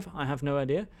their life. I have no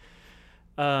idea.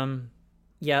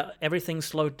 Everything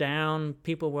slowed down.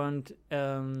 People weren't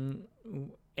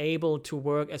able to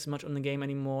work as much on the game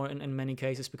anymore in many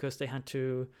cases, because they had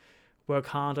to work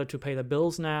harder to pay the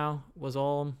bills now.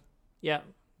 Wasn't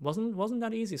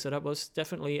that easy. So that was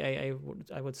definitely I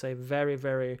would say very,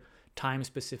 very time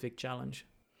specific challenge.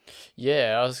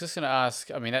 Yeah, I was just going to ask.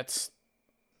 I mean, that's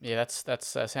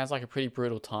sounds like a pretty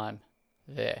brutal time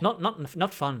there.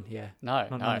 Not fun. Yeah. No,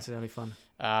 not necessarily fun.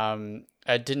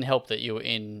 It didn't help that you were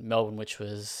in Melbourne, which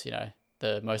was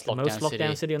the most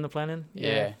lockdown city on the planet.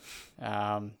 Yeah.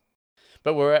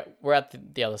 But we're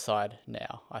at the other side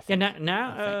now, I think. Yeah,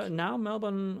 now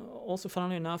Melbourne, also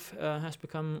funnily enough, has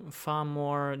become far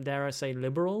more, dare I say,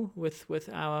 liberal with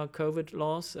our COVID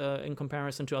laws in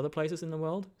comparison to other places in the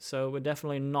world. So we're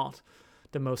definitely not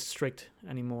the most strict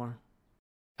anymore.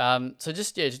 So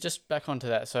just back onto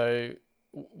that. So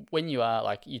when you are,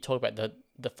 like, you talk about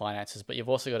the finances, but you've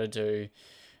also got to do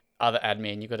other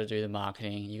admin, you got to do the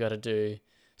marketing, you got to do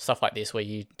stuff like this where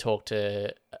you talk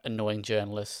to annoying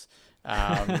journalists.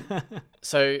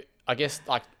 So I guess,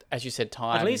 like as you said,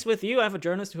 time. At least with you, I have a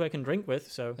journalist who I can drink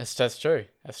with. So That's true.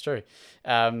 That's true.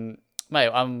 Mate,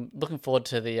 I'm looking forward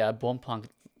to the Bornpunk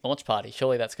launch party.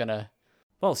 Surely that's gonna.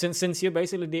 well, since you're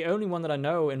basically the only one that I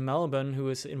know in Melbourne who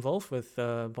is involved with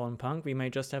Bornpunk, we may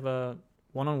just have a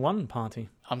one-on-one party.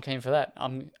 I'm keen for that.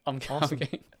 I'm Awesome.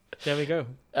 keen. There we go.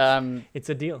 It's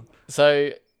a deal.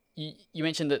 So you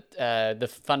mentioned that the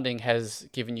funding has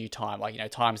given you time. Like,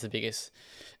 time's the biggest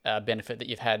benefit that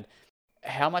you've had.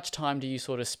 How much time do you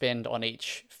sort of spend on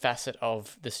each facet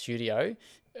of the studio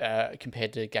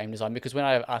compared to game design? Because when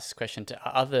I ask this question to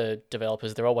other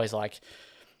developers, they're always like,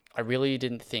 I really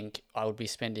didn't think I would be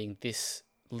spending this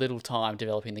little time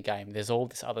developing the game. There's all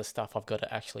this other stuff I've got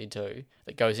to actually do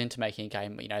that goes into making a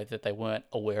game, that they weren't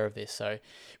aware of this. So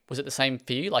was it the same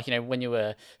for you? Like, when you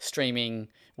were streaming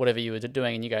whatever you were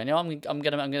doing and you go, no, I'm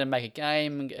gonna make a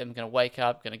game, I'm gonna wake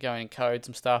up, gonna go and code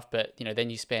some stuff, but then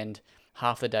you spend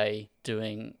half the day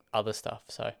doing other stuff.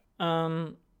 So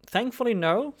thankfully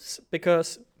no,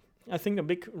 because I think a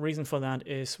big reason for that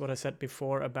is what I said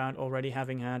before about already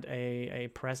having had a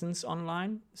presence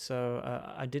online. So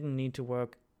I didn't need to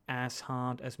work as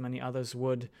hard as many others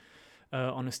would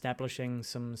on establishing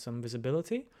some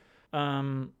visibility.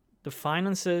 The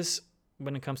finances,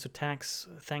 when it comes to tax,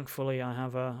 thankfully I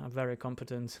have a very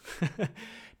competent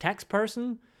tax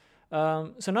person.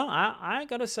 So no, I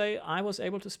gotta say I was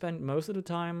able to spend most of the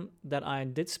time that I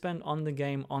did spend on the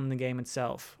game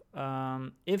itself.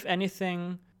 If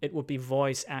anything, it would be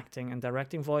voice acting and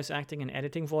directing voice acting and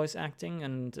editing voice acting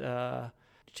and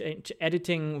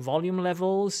editing volume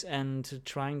levels and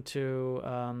trying to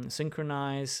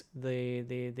synchronize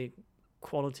the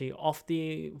quality of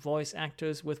the voice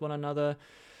actors with one another,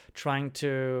 trying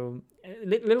to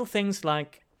little things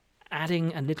like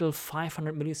adding a little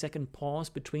 500 millisecond pause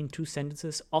between two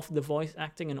sentences of the voice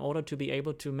acting in order to be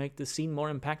able to make the scene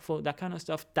more impactful, that kind of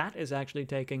stuff. That is actually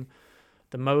taking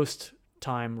the most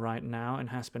time right now and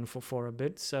has been for a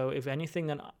bit. So if anything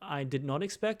that I did not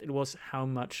expect, it was how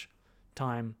much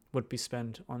time would be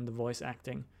spent on the voice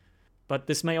acting. But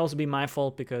this may also be my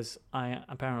fault because I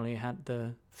apparently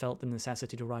felt the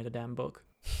necessity to write a damn book.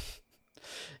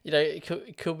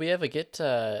 Could we ever get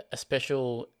a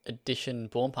special edition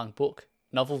Bornpunk book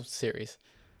novel series?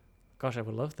 Gosh, I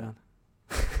would love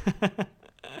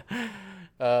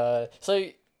that. So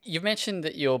you've mentioned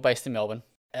that you're based in Melbourne,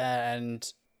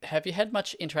 and have you had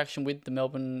much interaction with the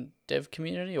Melbourne dev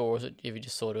community, or have you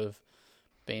just sort of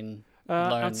been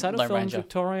outside of Film ranger?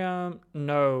 Victoria?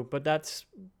 No, but that's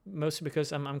mostly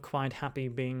because I'm quite happy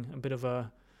being a bit of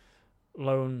a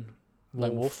lone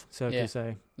wolf, so to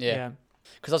say. Yeah.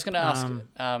 Because I was going to ask,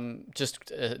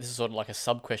 this is sort of like a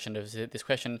sub question of this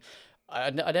question.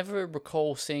 I never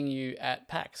recall seeing you at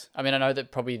PAX. I mean, I know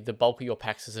that probably the bulk of your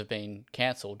PAXs have been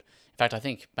cancelled. In fact, I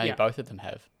think maybe both of them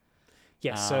have.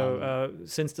 Yes, so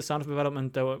since the start of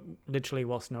development, there literally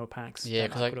was no PAX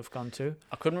that I could have gone to.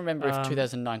 I couldn't remember if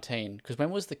 2019, because when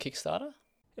was the Kickstarter?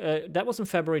 That was in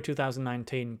February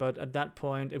 2019, but at that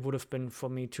point, it would have been for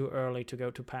me too early to go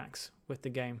to PAX with the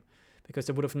game, because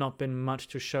there would have not been much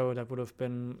to show. That would have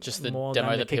been just the more demo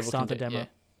than the that people can do. Kickstarter demo.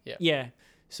 Yeah.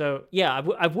 So yeah,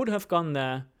 I would have gone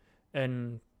there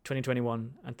in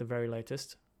 2021 at the very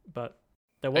latest, but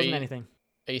there wasn't anything.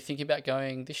 Are you thinking about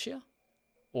going this year?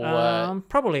 Or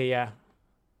probably, yeah.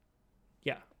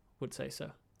 Yeah, would say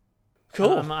so.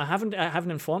 Cool. I haven't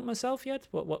informed myself yet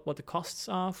what the costs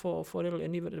are for little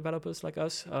indie developers like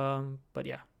us. But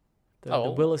yeah,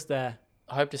 the will is there.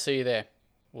 I hope to see you there.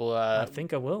 Well, I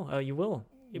think I will. You will.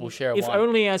 We'll share if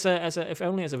only as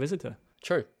a visitor.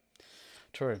 True.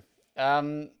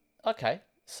 Okay.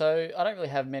 So I don't really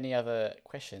have many other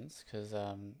questions because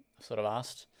I've sort of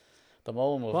asked them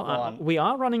all and we've gone. We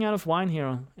are running out of wine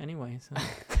here anyway. So.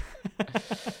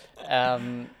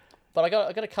 But I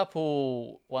got a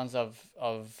couple ones I've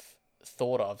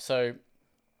thought of. So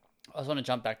I just want to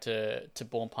jump back to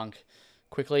Bornpunk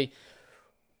quickly.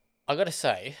 I got to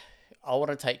say, I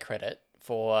want to take credit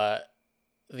for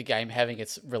the game having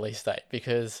its release date,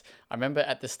 because I remember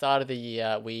at the start of the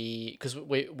year we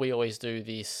always do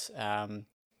this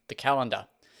the calendar,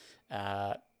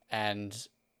 and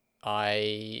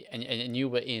you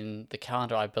were in the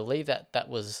calendar. I believe that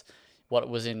was what it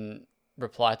was in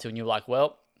reply to, and you were like,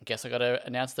 well, I guess I got to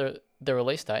announce the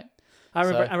release date. I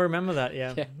remember that.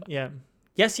 Yeah.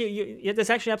 Yes, you that's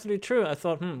actually absolutely true. I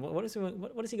thought, what is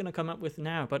he going to come up with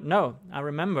now? But no, I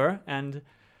remember, and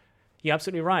you're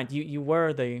absolutely right. You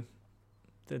were the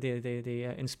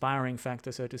inspiring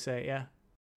factor, so to say. Yeah.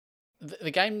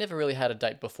 the game never really had a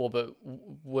date before, but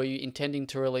were you intending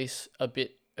to release a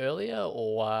bit earlier,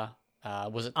 or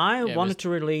was it? I Yeah, wanted to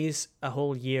release a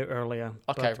whole year earlier,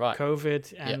 Okay, but right.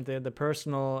 COVID and the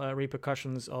personal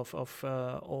repercussions of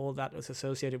all that was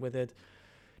associated with it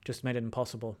just made it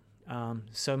impossible.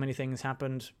 So many things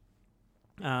happened.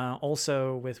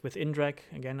 Also with Indrek,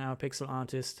 again, our pixel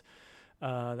artist,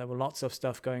 there were lots of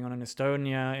stuff going on in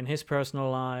Estonia, in his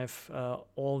personal life,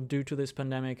 all due to this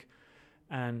pandemic,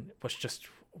 and it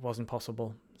wasn't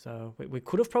possible. So we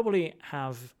could have probably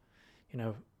have,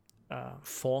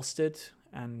 forced it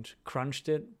and crunched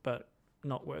it, but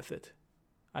not worth it.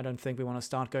 I don't think we want to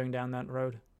start going down that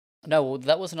road. No, well,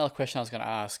 that was another question I was going to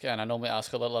ask, and I normally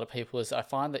ask a lot of people, is I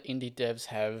find that indie devs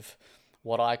have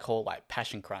what I call like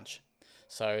passion crunch.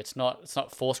 So it's not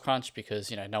force crunch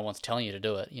because no one's telling you to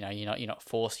do it. You're not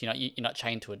forced. You're not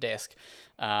chained to a desk.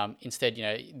 Instead,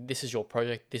 this is your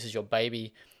project. This is your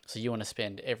baby. So you want to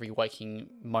spend every waking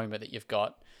moment that you've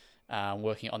got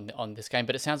working on this game.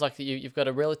 But it sounds like you've got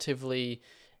a relatively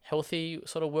healthy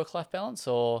sort of work-life balance,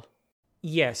 or?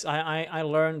 Yes, I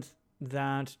learned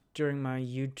that during my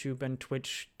YouTube and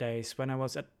Twitch days, when I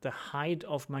was at the height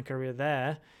of my career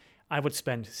there, I would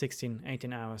spend 16,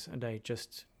 18 hours a day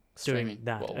just doing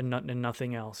that. Whoa. and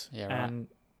nothing else. Yeah, right. And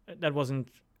that wasn't,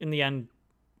 in the end,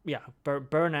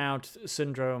 burnout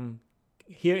syndrome.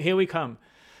 Here we come.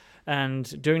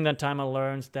 And during that time, I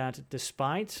learned that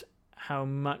despite how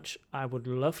much I would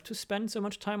love to spend so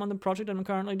much time on the project I'm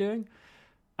currently doing,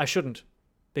 I shouldn't,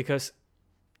 because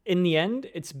in the end,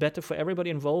 it's better for everybody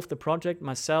involved, the project,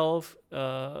 myself,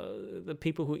 the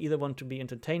people who either want to be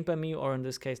entertained by me or in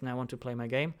this case now want to play my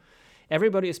game.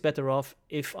 Everybody is better off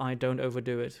if I don't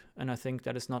overdo it. And I think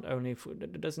that is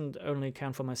it doesn't only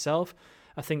count for myself.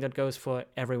 I think that goes for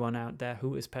everyone out there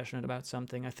who is passionate about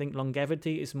something. I think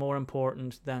longevity is more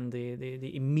important than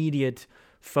the immediate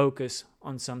focus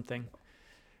on something.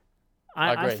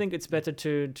 I think it's better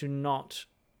to not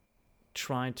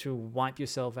try to wipe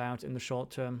yourself out in the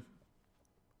short term.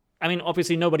 I mean,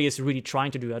 obviously nobody is really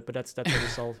trying to do that, but that's a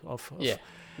result of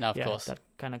of course, that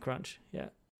kind of crunch. Yeah.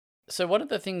 So one of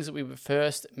the things that we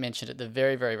first mentioned at the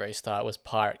very, very, very start was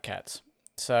pirate cats.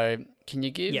 So can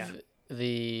you give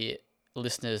the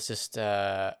listeners just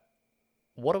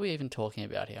what are we even talking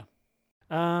about here?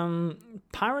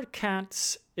 Pirate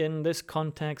cats in this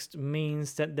context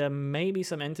means that there may be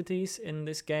some entities in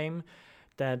this game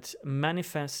that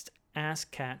manifest as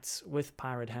cats with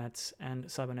pirate hats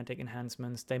and cybernetic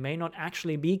enhancements. They may not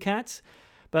actually be cats,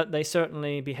 but they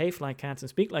certainly behave like cats and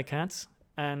speak like cats.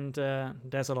 And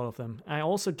there's a lot of them. I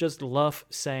also just love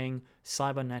saying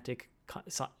cybernetic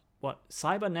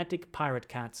pirate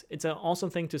cats. It's an awesome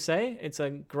thing to say. It's a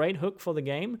great hook for the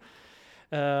game.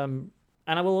 And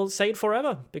I will say it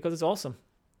forever because it's awesome.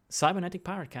 Cybernetic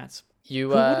pirate cats. Who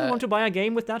wouldn't want to buy a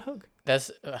game with that hook?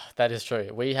 That is true.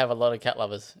 We have a lot of cat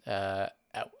lovers at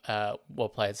Well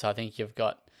Played, so I think you've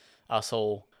got us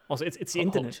all. Also, it's the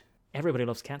internet. Everybody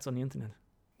loves cats on the internet.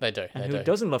 They do. And who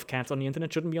doesn't love cats on the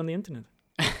internet shouldn't be on the internet.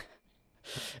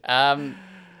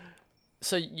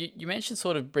 So you mentioned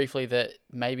sort of briefly that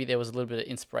maybe there was a little bit of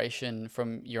inspiration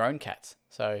from your own cats.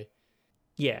 So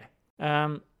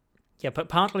but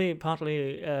partly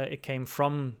it came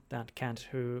from that cat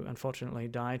who unfortunately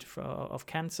died of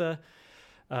cancer.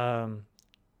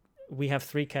 We have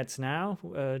 3 cats now,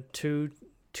 two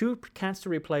cats to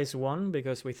replace one,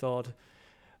 because we thought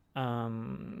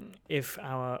if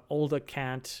our older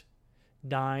cat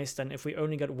dies, then if we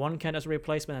only get one cat as a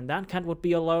replacement, and that cat would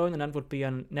be alone, and that would be a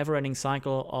never-ending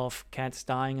cycle of cats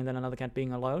dying and then another cat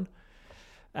being alone.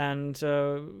 And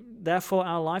therefore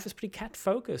our life is pretty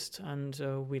cat-focused, and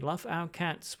we love our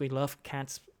cats. We love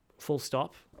cats full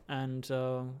stop. And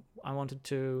I wanted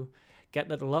to get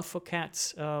that love for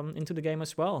cats into the game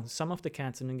as well. Some of the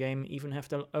cats in the game even have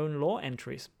their own lore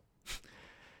entries.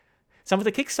 Some of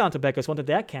the Kickstarter backers wanted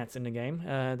their cats in the game.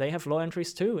 They have lore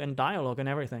entries too, and dialogue and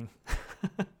everything.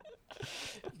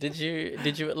 Did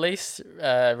you at least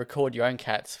record your own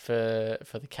cats for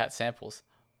the cat samples?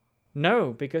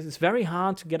 No, because it's very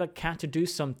hard to get a cat to do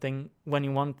something when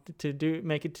you want to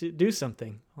make it to do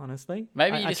something. Honestly,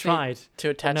 maybe you just tried to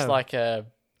attach like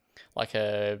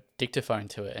a dictaphone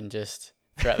to it and just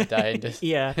throughout the day and just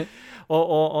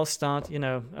or start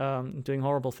doing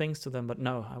horrible things to them. But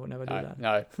no, I would never do that.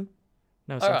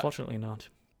 No, so unfortunately not.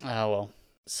 Oh well.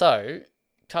 So,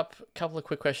 couple of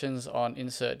quick questions on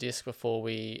Insert Disc before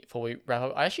we wrap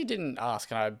up. I actually didn't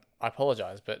ask, and I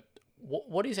apologize, but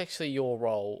what is actually your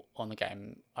role on the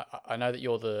game? I know that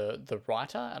you're the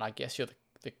writer, and I guess you're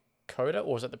the coder,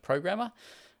 or is it the programmer?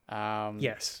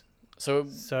 Yes. So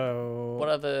what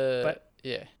are the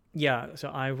Yeah, so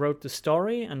I wrote the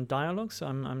story and dialogue, so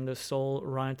I'm the sole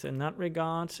writer in that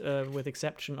regard, with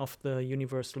exception of the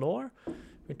universe lore,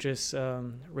 which is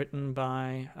written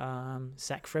by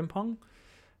Zach Frimpong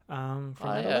from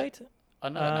Metalate. I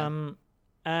know that name.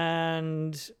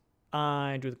 And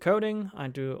I do the coding, I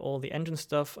do all the engine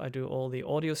stuff, I do all the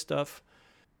audio stuff.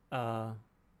 I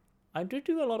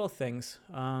do a lot of things.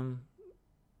 And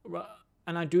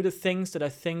I do the things that I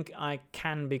think I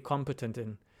can be competent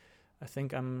in. I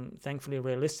think I'm thankfully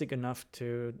realistic enough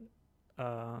to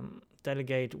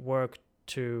delegate work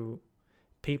to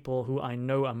people who I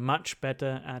know are much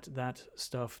better at that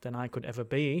stuff than I could ever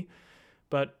be.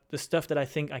 But the stuff that I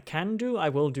think I can do, I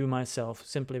will do myself,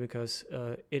 simply because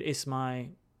it is my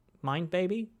mind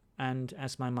baby. And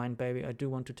as my mind baby, I do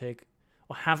want to take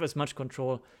or have as much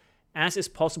control as is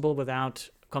possible without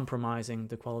compromising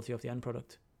the quality of the end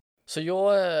product. So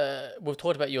we've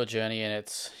talked about your journey, and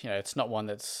it's not one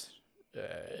that's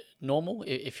normal,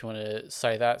 if you want to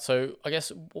say that. So I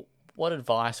guess what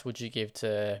advice would you give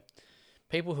to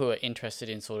people who are interested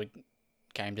in sort of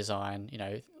game design,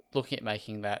 looking at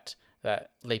making that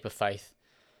leap of faith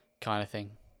kind of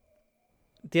thing?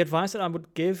 The advice that I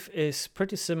would give is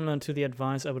pretty similar to the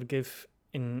advice I would give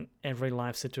in every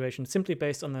life situation, simply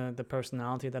based on the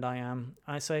personality that I am.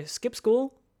 I say skip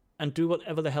school and do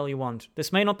whatever the hell you want.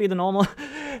 This may not be the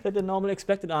normal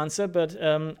expected answer, but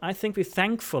I think we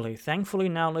thankfully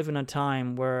now live in a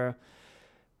time where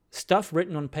stuff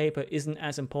written on paper isn't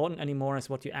as important anymore as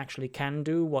what you actually can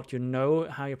do, what you know,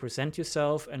 how you present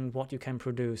yourself, and what you can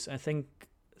produce. I think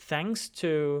thanks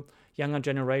to younger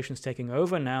generations taking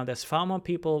over now, there's far more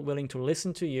people willing to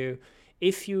listen to you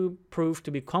if you prove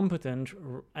to be competent,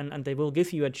 and they will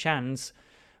give you a chance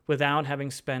without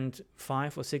having spent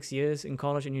 5 or 6 years in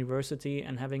college and university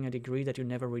and having a degree that you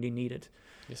never really needed.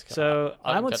 So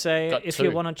I would say if you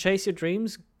want to chase your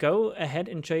dreams, go ahead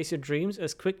and chase your dreams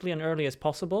as quickly and early as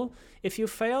possible. If you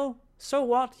fail, so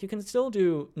what? You can still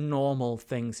do normal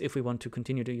things, if we want to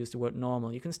continue to use the word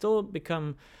normal. You can still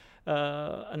become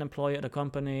an employee at a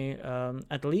company.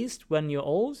 At least when you're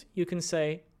old, you can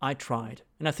say, I tried.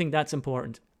 And I think that's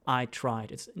important. I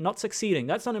tried. It's not succeeding.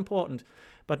 That's not important.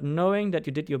 But knowing that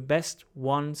you did your best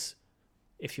once,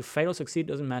 if you fail or succeed,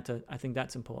 doesn't matter. I think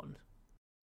that's important.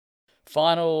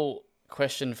 Final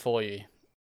question for you.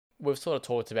 We've sort of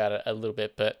talked about it a little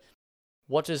bit, but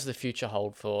what does the future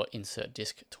hold for Insert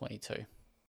Disc 22?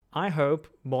 I hope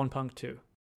Bornpunk 2.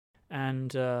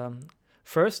 And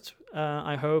first,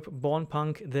 I hope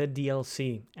Bornpunk the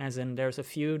DLC, as in there's a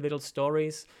few little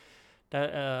stories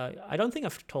that I don't think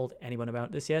I've told anyone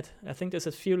about this yet. I think there's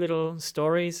a few little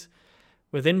stories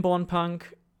within Bornpunk,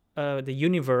 the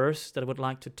universe that I would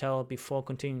like to tell before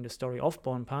continuing the story of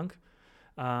Bornpunk.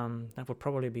 That would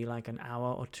probably be like an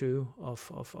hour or two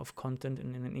of content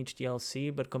in each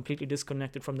DLC, but completely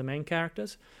disconnected from the main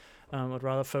characters, but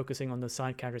rather focusing on the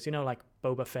side characters, like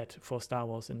Boba Fett for Star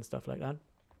Wars and stuff like that.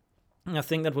 And I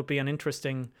think that would be an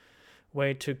interesting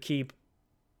way to keep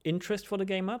interest for the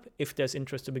game up, if there's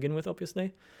interest to begin with,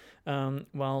 obviously,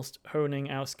 whilst honing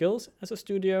our skills as a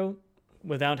studio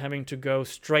without having to go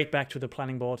straight back to the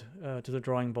planning board, to the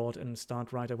drawing board, and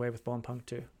start right away with Bornpunk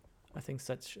 2. I think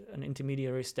such an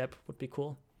intermediary step would be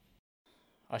cool.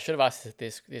 I should have asked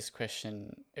this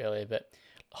question earlier, but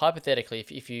hypothetically,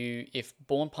 if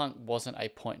Bornpunk wasn't a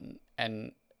point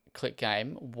and click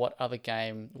game, what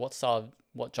style,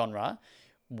 what genre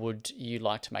would you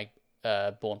like to make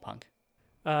Bornpunk?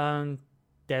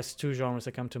 There's 2 genres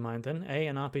that come to mind then. A,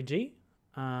 an RPG,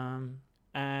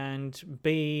 and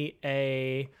B,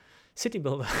 a city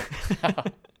builder.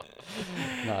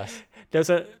 Nice.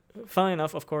 Funnily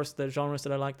enough, of course, the genres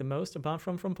that I like the most, apart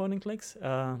from point and clicks,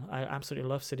 I absolutely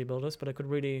love city builders, but I could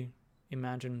really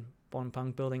imagine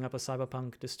Bornpunk building up a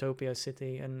cyberpunk dystopia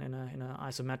city in a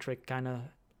isometric kind of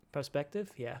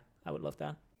perspective. Yeah, I would love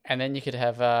that. And then you could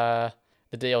have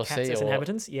the DLC Cats as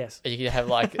inhabitants. Yes. You could have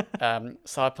like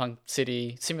Cyberpunk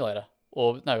City Simulator,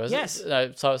 or no,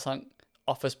 Cyberpunk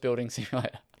Office Building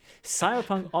Simulator.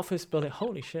 Cyberpunk Office Building.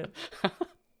 Holy shit!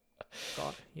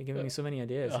 God, you're giving me so many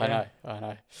ideas. I know.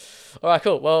 All right,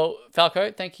 cool. Well,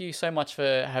 Falco, thank you so much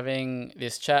for having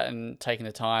this chat and taking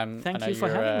the time. Thank you for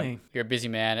having me. You're a busy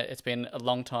man. It's been a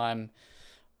long time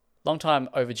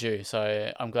overdue.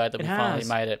 So I'm glad that we finally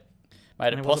made it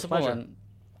possible. And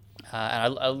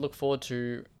I look forward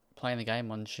to playing the game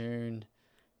on June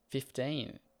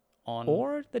 15.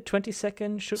 Or the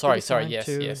 22nd should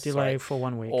delay for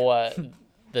 1 week. Or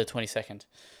the 22nd.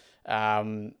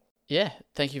 Yeah,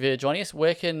 thank you for joining us.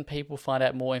 Where can people find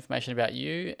out more information about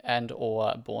you and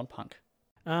or Bornpunk?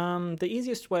 The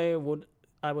easiest way would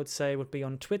be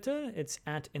on Twitter. It's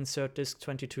at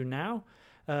InsertDisc22 now.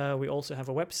 We also have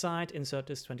a website,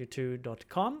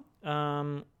 insertdisc22.com.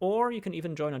 Or you can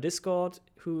even join our Discord,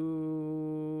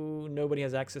 who nobody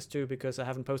has access to because I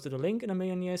haven't posted a link in a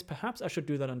million years. Perhaps I should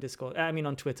do that on Discord. I mean,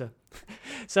 on Twitter.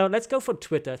 So let's go for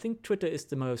Twitter. I think Twitter is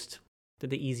the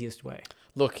easiest way.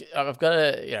 Look, I've got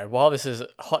to, while this is a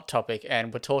hot topic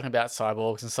and we're talking about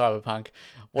cyborgs and cyberpunk,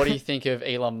 what do you think of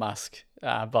Elon Musk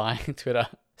buying Twitter?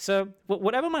 So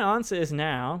whatever my answer is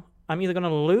now, I'm either going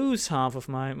to lose half of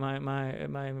my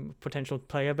potential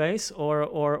player base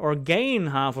or gain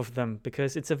half of them,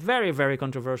 because it's a very, very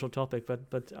controversial topic,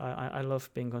 but I love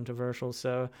being controversial.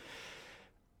 So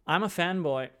I'm a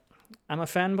fanboy. I'm a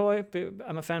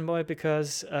fanboy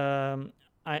because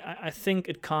I think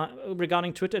it can't,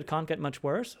 regarding Twitter, it can't get much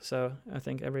worse. So I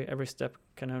think every step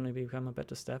can only become a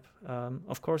better step.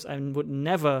 Of course, I would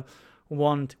never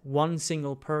want one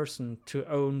single person to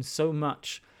own so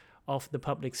much of the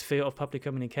public sphere of public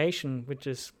communication, which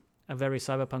is a very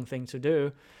cyberpunk thing to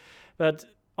do. But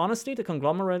honestly, the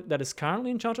conglomerate that is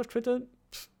currently in charge of Twitter,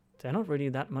 they're not really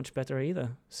that much better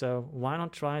either. So why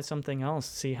not try something else?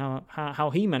 See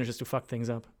how he manages to fuck things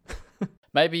up.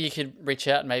 Maybe you could reach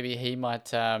out. Maybe he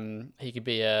might. He could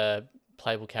be a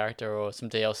playable character or some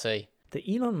DLC. The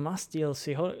Elon Musk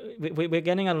DLC. We're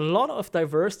getting a lot of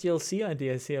diverse DLC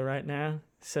ideas here right now.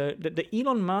 So the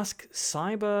Elon Musk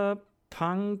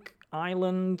cyberpunk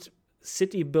island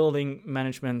city building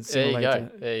management simulator.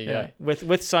 There you go.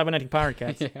 With cybernetic pirate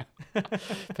cats. Yeah.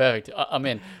 Perfect. I'm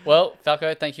in. Well,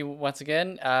 Falco, thank you once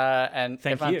again. And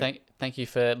everyone, thank you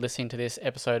for listening to this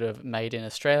episode of Made in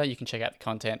Australia. You can check out the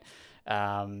content.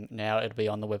 Now it'll be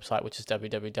on the website, which is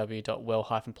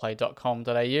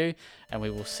www.well-play.com.au, and we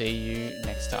will see you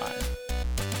next time.